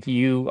feel like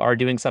you are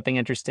doing something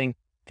interesting,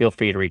 feel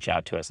free to reach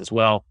out to us as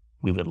well.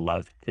 We would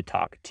love to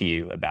talk to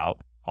you about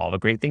all the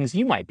great things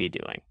you might be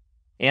doing.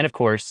 And of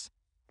course,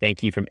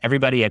 thank you from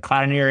everybody at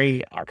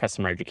Cloudinary, our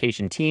customer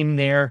education team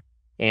there,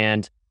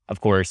 and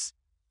of course,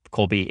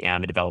 Colby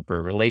and the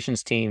developer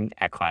relations team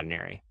at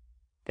Cloudinary.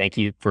 Thank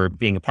you for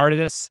being a part of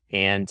this,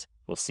 and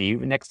we'll see you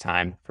next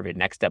time for the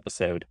next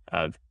episode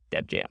of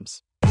Dev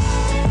Jams.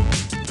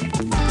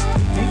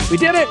 We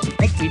did it!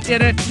 We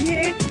did it!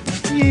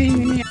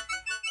 Yeah.